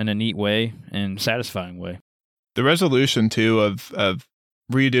a neat way and satisfying way. The resolution, too, of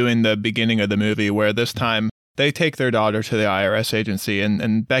redoing the beginning of the movie, where this time they take their daughter to the IRS agency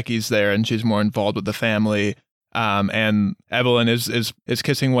and Becky's there and she's more involved with the family. And Evelyn is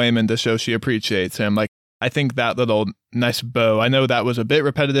kissing Wayman to show she appreciates him. Like, I think that little nice bow, I know that was a bit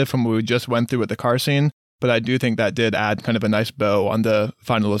repetitive from what we just went through with the car scene, but I do think that did add kind of a nice bow on the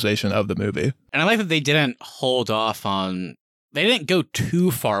finalization of the movie. And I like that they didn't hold off on, they didn't go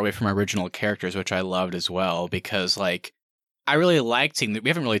too far away from original characters, which I loved as well, because, like, I really liked seeing that. We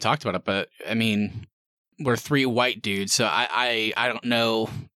haven't really talked about it, but I mean, we're three white dudes, so I don't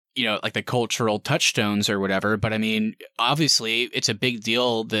know, like the cultural touchstones or whatever, but I mean, obviously it's a big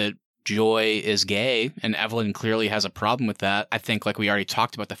deal that Joy is gay, and Evelyn clearly has a problem with that. I think, like we already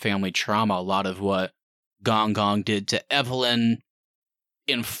talked about the family trauma, a lot of what Gong Gong did to Evelyn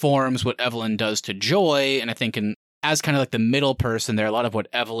informs what Evelyn does to Joy, and I think as kind of like the middle person there, a lot of what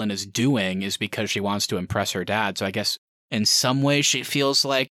Evelyn is doing is because she wants to impress her dad. So I guess in some way she feels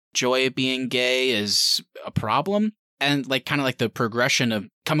like Joy being gay is a problem. And like kind of like the progression of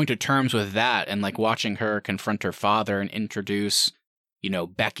coming to terms with that and like watching her confront her father and introduce,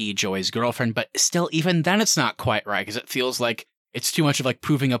 Becky, Joy's girlfriend. But still, even then it's not quite right, because it feels like it's too much of like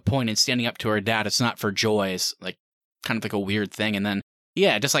proving a point and standing up to her dad. It's not for Joy. It's like kind of like a weird thing. And then,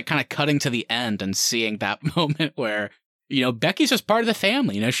 yeah, just like kind of cutting to the end and seeing that moment where, Becky's just part of the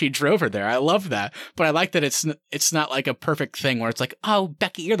family. She drove her there. I love that. But I like that it's not like a perfect thing where it's like, oh,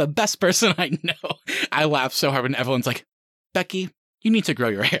 Becky, you're the best person I know. I laugh so hard when Evelyn's like, Becky, you need to grow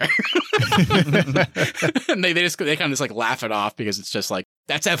your hair. And they kind of just like laugh it off because it's just like,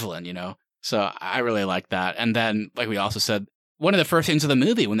 that's Evelyn, So I really like that. And then, like we also said, one of the first scenes of the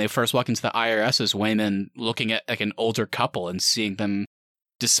movie when they first walk into the IRS is Waymond looking at like an older couple and seeing them,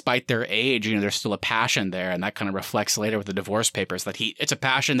 despite their age, there's still a passion there. And that kind of reflects later with the divorce papers that it's a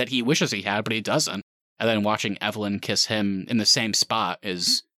passion that he wishes he had, but he doesn't. And then watching Evelyn kiss him in the same spot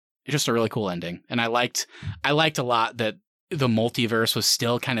is just a really cool ending. And I liked a lot that the multiverse was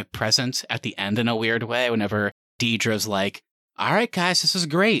still kind of present at the end in a weird way whenever Deidre's like, all right, guys, this is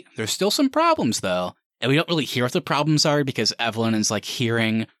great. There's still some problems, though. And we don't really hear what the problems are because Evelyn is like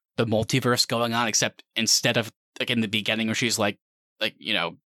hearing the multiverse going on, except instead of like in the beginning where she's like,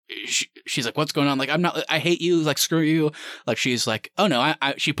 she's like, what's going on? Like, I hate you. Like, screw you. Like, she's like, oh no,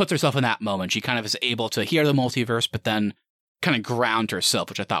 she puts herself in that moment. She kind of is able to hear the multiverse, but then kind of ground herself,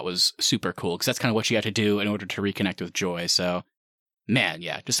 which I thought was super cool because that's kind of what she had to do in order to reconnect with Joy. So, man,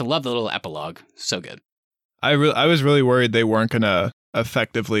 yeah, just I love the little epilogue. So good. I was really worried they weren't going to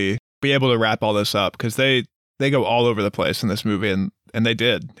effectively be able to wrap all this up because they go all over the place in this movie, and they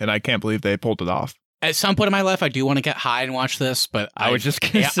did, and I can't believe they pulled it off. At some point in my life, I do want to get high and watch this, but I was just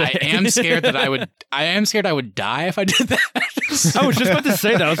gonna say, I am scared that I would die if I did that. I was just about to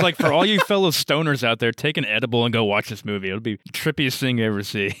say that. I was like, for all you fellow stoners out there, take an edible and go watch this movie. It'll be the trippiest thing you ever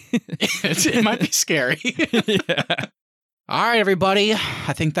see. It might be scary. Yeah. All right, everybody.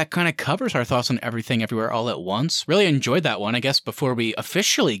 I think that kind of covers our thoughts on Everything Everywhere All at Once. Really enjoyed that one. I guess before we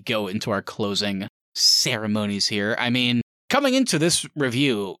officially go into our closing ceremonies here, I mean, coming into this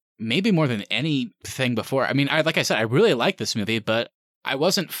review, maybe more than anything before, I mean, like I said, I really like this movie, but I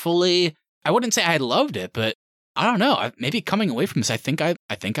wasn't fully, I wouldn't say I loved it, but I don't know. Maybe coming away from this, I think I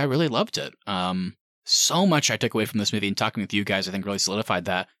really loved it. So much I took away from this movie, and talking with you guys, I think really solidified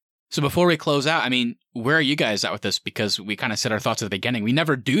that. So before we close out, I mean, where are you guys at with this? Because we kind of said our thoughts at the beginning. We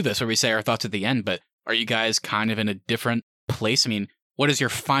never do this where we say our thoughts at the end, but are you guys kind of in a different place? I mean, what is your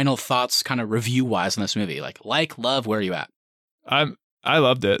final thoughts kind of review-wise on this movie? Like, love, where are you at? I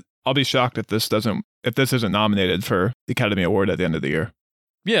loved it. I'll be shocked if this isn't nominated for the Academy Award at the end of the year.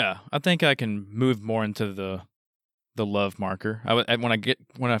 Yeah, I think I can move more into the love marker.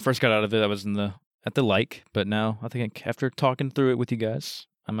 When I first got out of it, I was at the like, but now I think after talking through it with you guys,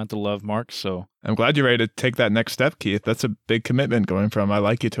 I'm at the love mark. So I'm glad you're ready to take that next step, Keith. That's a big commitment going from I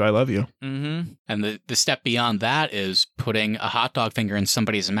like you to I love you. Mm-hmm. And the step beyond that is putting a hot dog finger in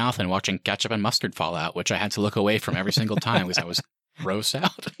somebody's mouth and watching ketchup and mustard fall out, which I had to look away from every single time because I was grossed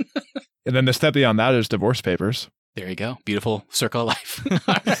out. And then the step beyond that is divorce papers. There you go. Beautiful circle of life.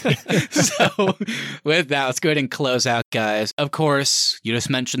 All right. So with that, let's go ahead and close out, guys. Of course, you just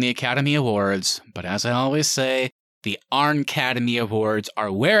mentioned the Academy Awards, but as I always say, the Arncademy Awards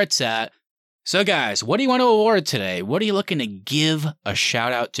are where it's at. So guys, what do you want to award today? What are you looking to give a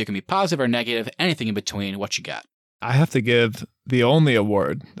shout out to? It can be positive or negative, anything in between. What you got? I have to give the only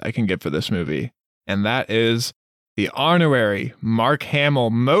award I can give for this movie, and that is the honorary Mark Hamill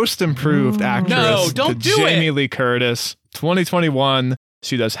Most Improved Actress. No, don't do Jamie it. Lee Curtis, 2021.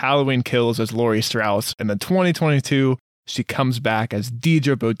 She does Halloween Kills as Laurie Strauss, and then 2022 she comes back as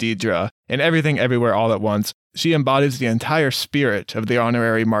Deidre Bodidra in Everything Everywhere All at Once. She embodies the entire spirit of the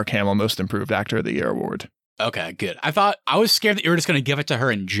honorary Mark Hamill Most Improved Actor of the Year award. Okay, good. I was scared that you were just going to give it to her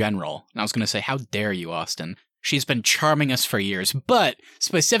in general. And I was going to say, how dare you, Austin? She's been charming us for years, but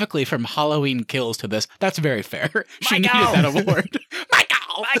specifically from Halloween Kills to this, that's very fair. She needed that award.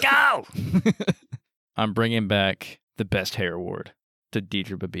 Michael! I'm bringing back the Best Hair Award to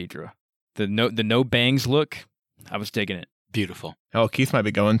Deidre Bodidra. The no bangs look, I was digging it. Beautiful. Oh, Keith might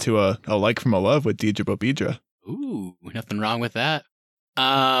be going to a like from a love with Deidre Bodidra. Ooh, nothing wrong with that.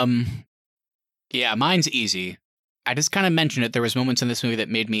 Yeah, mine's easy. I just kind of mentioned it. There was moments in this movie that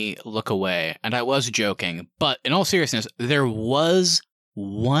made me look away, and I was joking. But in all seriousness, there was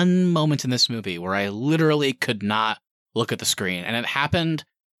one moment in this movie where I literally could not look at the screen, and it happened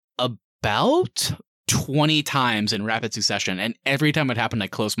about 20 times in rapid succession, and every time it happened, I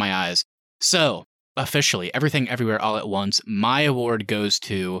closed my eyes. So, officially, Everything Everywhere All at Once, my award goes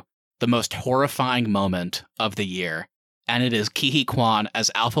to the most horrifying moment of the year, and it is Ke Huy Quan as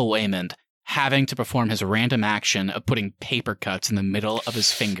Alpha Waymond having to perform his random action of putting paper cuts in the middle of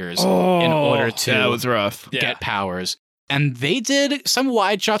his fingers in order to that was rough. get powers. And they did some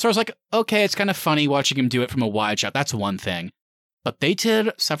wide shots where I was like, okay, it's kind of funny watching him do it from a wide shot. That's one thing. But they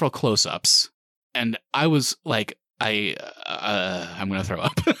did several close-ups, and I was like, I'm going to throw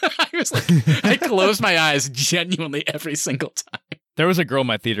up. I was like, I closed my eyes genuinely every single time. There was a girl in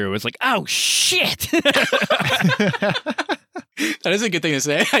my theater who was like, oh, shit. That is a good thing to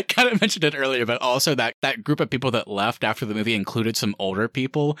say. I kind of mentioned it earlier, but also that group of people that left after the movie included some older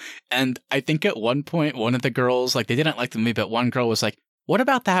people. And I think at one point, one of the girls, like, they didn't like the movie, but one girl was like, what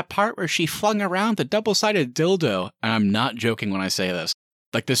about that part where she flung around the double-sided dildo? And I'm not joking when I say this.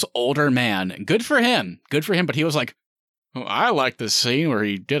 Like, this older man, good for him, but he was like, oh, I like the scene where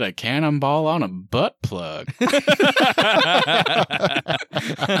he did a cannonball on a butt plug.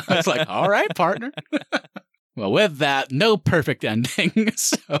 I was like, all right, partner. Well, with that, no perfect ending.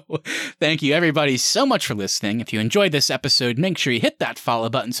 So thank you, everybody, so much for listening. If you enjoyed this episode, make sure you hit that follow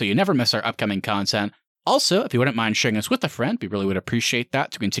button so you never miss our upcoming content. Also, if you wouldn't mind sharing us with a friend, we really would appreciate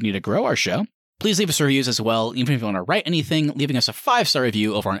that to continue to grow our show. Please leave us reviews as well. Even if you want to write anything, leaving us a 5-star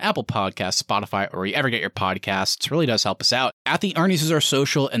review over on Apple Podcasts, Spotify, or wherever you ever get your podcasts really does help us out. At the Arnie's is our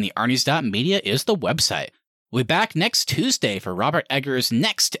social, and the Arnie's.media is the website. We'll be back next Tuesday for Robert Eggers'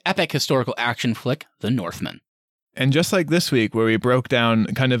 next epic historical action flick, The Northman. And just like this week, where we broke down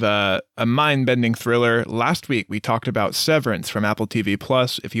kind of a mind-bending thriller, last week we talked about Severance from Apple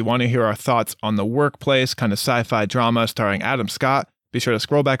TV+. If you want to hear our thoughts on The Workplace, kind of sci-fi drama starring Adam Scott, be sure to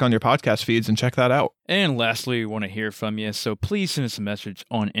scroll back on your podcast feeds and check that out. And lastly, we want to hear from you, so please send us a message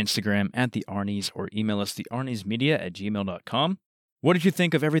on Instagram at The Arnie's or email us thearniesmedia@gmail.com. What did you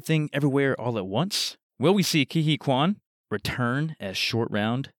think of Everything Everywhere All at Once? Will we see Ke Huy Quan return as Short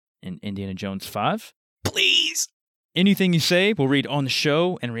Round in Indiana Jones 5? Please! Anything you say, we'll read on the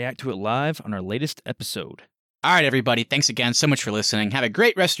show and react to it live on our latest episode. All right, everybody, thanks again so much for listening. Have a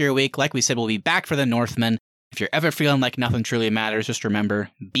great rest of your week. Like we said, we'll be back for The Northman. If you're ever feeling like nothing truly matters, just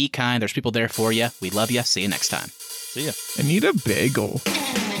remember, be kind. There's people there for you. We love you. See you next time. See ya. I need a bagel.